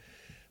Coast,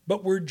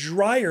 but we're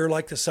drier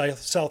like the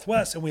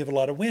Southwest, and we have a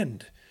lot of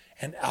wind.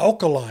 And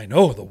alkaline,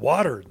 the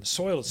water and the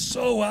soil is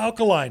so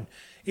alkaline.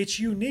 It's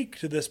unique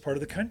to this part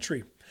of the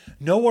country.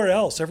 Nowhere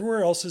else,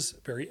 everywhere else is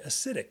very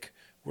acidic.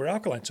 We're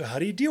alkaline. So how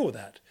do you deal with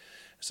that?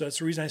 So that's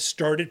the reason I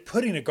started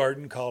putting a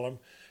garden column,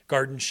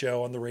 garden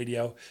show on the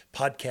radio,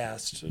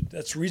 podcast.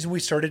 That's the reason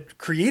we started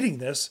creating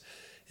this,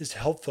 is to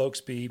help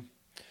folks be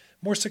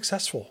more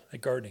successful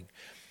at gardening.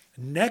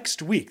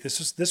 Next week,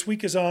 this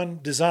week is on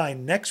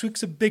design. Next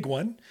week's a big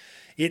one.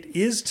 It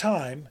is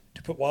time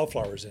to put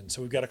wildflowers in.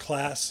 So we've got a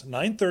class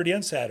 9:30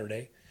 on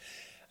Saturday.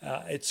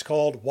 It's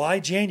called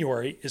Why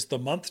January is the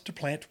Month to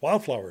Plant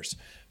Wildflowers,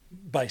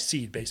 by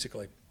seed,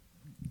 basically.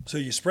 So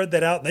you spread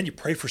that out, and then you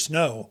pray for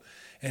snow,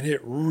 and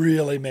it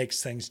really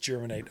makes things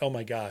germinate. Oh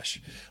my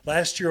gosh.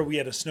 Last year we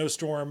had a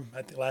snowstorm,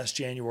 I think last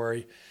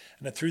January,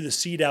 and I threw the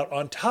seed out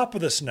on top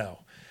of the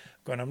snow.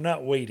 I'm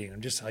not waiting.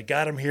 I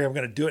got them here. I'm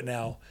going to do it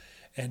now.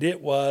 And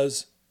it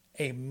was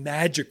a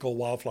magical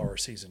wildflower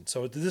season.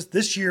 So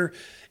this year,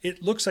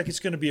 it looks like it's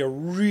going to be a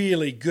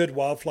really good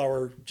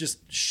wildflower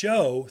just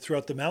show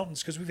throughout the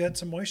mountains because we've had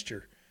some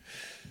moisture.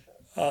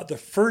 The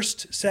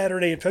first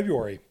Saturday in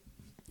February,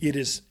 it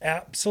is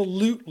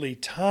absolutely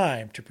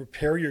time to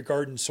prepare your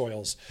garden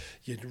soils.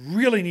 You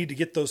really need to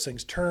get those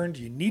things turned.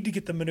 You need to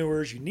get the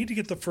manures. You need to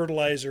get the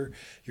fertilizer,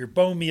 your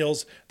bone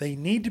meals. They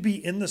need to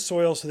be in the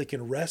soil so they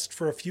can rest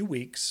for a few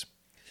weeks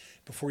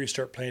before you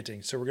start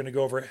planting. So we're going to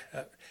go over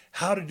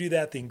how to do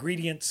that, the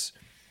ingredients,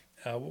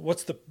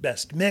 what's the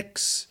best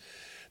mix.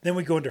 Then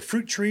we go into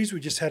fruit trees. We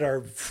just had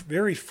our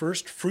very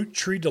first fruit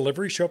tree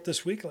delivery show up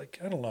this week.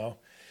 I don't know.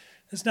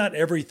 It's not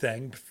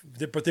everything,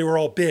 but they were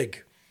all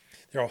big.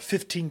 They're all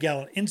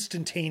 15-gallon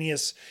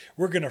instantaneous.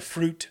 We're going to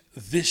fruit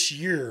this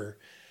year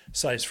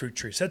size fruit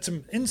trees. Had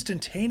some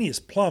instantaneous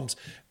plums.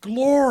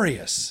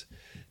 Glorious.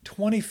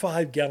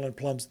 25-gallon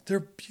plums. They're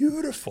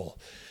beautiful.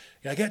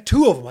 I got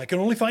 2 of them. I can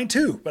only find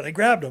 2, but I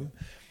grabbed them,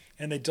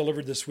 and they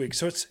delivered this week.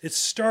 So it's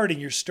starting.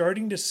 You're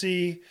starting to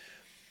see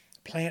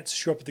plants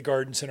show up at the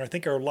garden center. I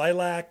think our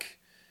lilac,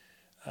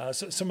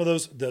 some of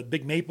those, the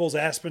big maples,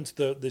 aspens,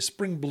 the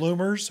spring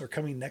bloomers are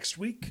coming next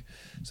week.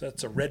 So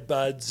that's red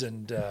buds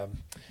and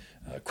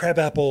crab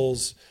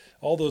apples,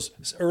 all those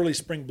early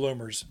spring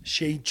bloomers,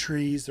 shade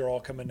trees, they're all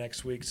coming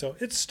next week. So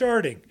it's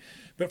starting.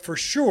 But for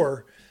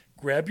sure,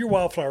 grab your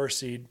wildflower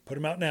seed, put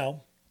them out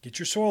now, get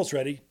your soils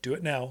ready, do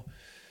it now.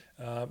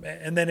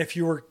 And then if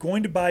you were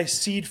going to buy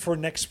seed for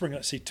next spring,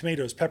 let's see,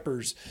 tomatoes,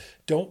 peppers,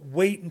 don't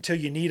wait until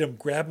you need them.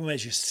 Grab them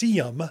as you see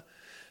them.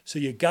 So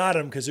you got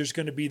them, because there's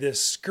going to be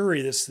this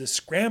scurry, this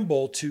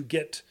scramble to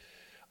get,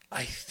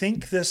 I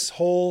think this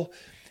whole,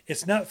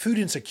 it's not food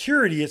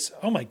insecurity. It's,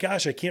 oh my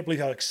gosh, I can't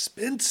believe how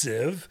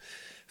expensive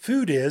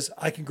food is.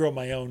 I can grow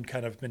my own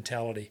kind of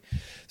mentality.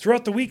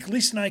 Throughout the week,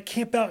 Lisa and I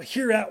camp out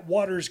here at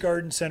Waters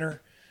Garden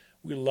Center.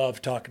 We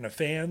love talking to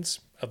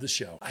fans of the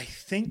show. I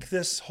think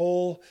this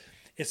whole,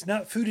 it's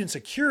not food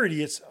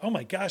insecurity. It's, oh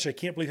my gosh, I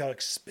can't believe how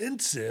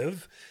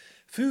expensive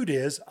food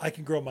is. I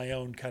can grow my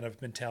own kind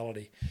of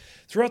mentality.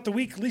 Throughout the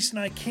week, Lisa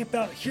and I camp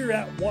out here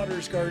at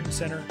Waters Garden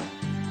Center.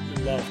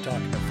 We love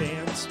talking to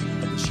fans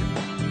of the show.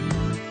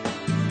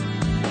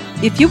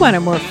 If you want a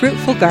more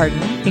fruitful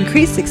garden,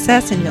 increase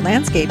success in your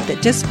landscape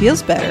that just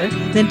feels better,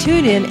 then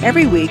tune in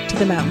every week to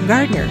The Mountain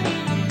Gardener.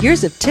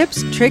 Years of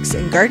tips, tricks,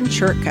 and garden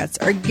shortcuts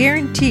are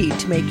guaranteed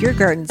to make your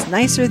gardens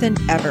nicer than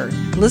ever.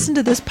 Listen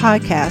to this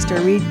podcast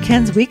or read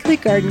Ken's weekly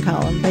garden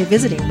column by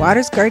visiting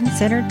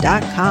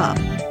watersgardencenter.com.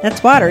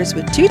 That's Waters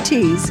with 2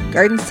 T's,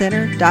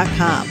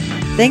 gardencenter.com.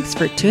 Thanks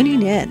for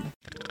tuning in.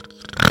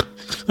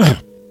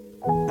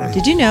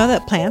 Did you know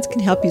that plants can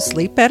help you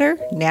sleep better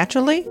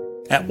naturally?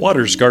 At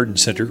Waters Garden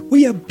Center,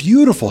 we have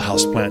beautiful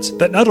houseplants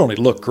that not only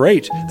look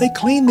great, they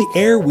clean the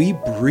air we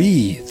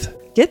breathe.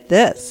 Get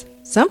this.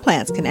 Some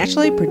plants can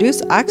actually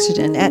produce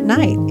oxygen at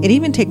night and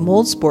even take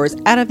mold spores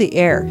out of the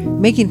air,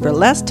 making for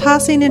less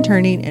tossing and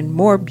turning and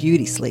more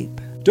beauty sleep.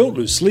 Don't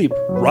lose sleep.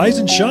 Rise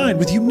and shine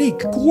with unique,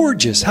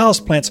 gorgeous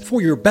houseplants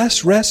for your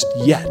best rest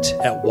yet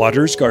at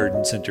Waters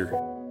Garden Center.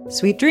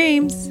 Sweet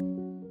dreams.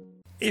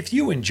 If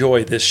you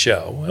enjoy this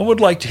show and would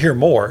like to hear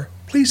more,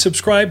 please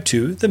subscribe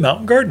to The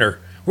Mountain Gardener,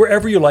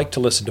 wherever you like to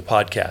listen to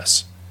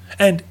podcasts.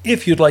 And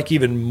if you'd like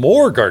even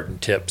more garden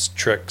tips,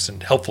 tricks,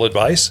 and helpful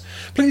advice,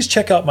 please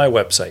check out my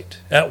website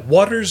at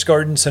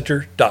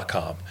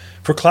watersgardencenter.com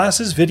for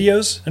classes,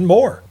 videos, and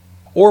more.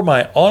 Or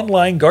my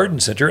online garden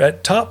center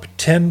at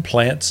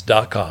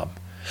top10plants.com.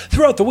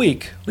 Throughout the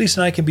week,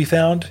 Lisa and I can be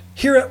found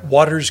here at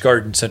Waters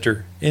Garden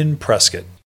Center in Prescott.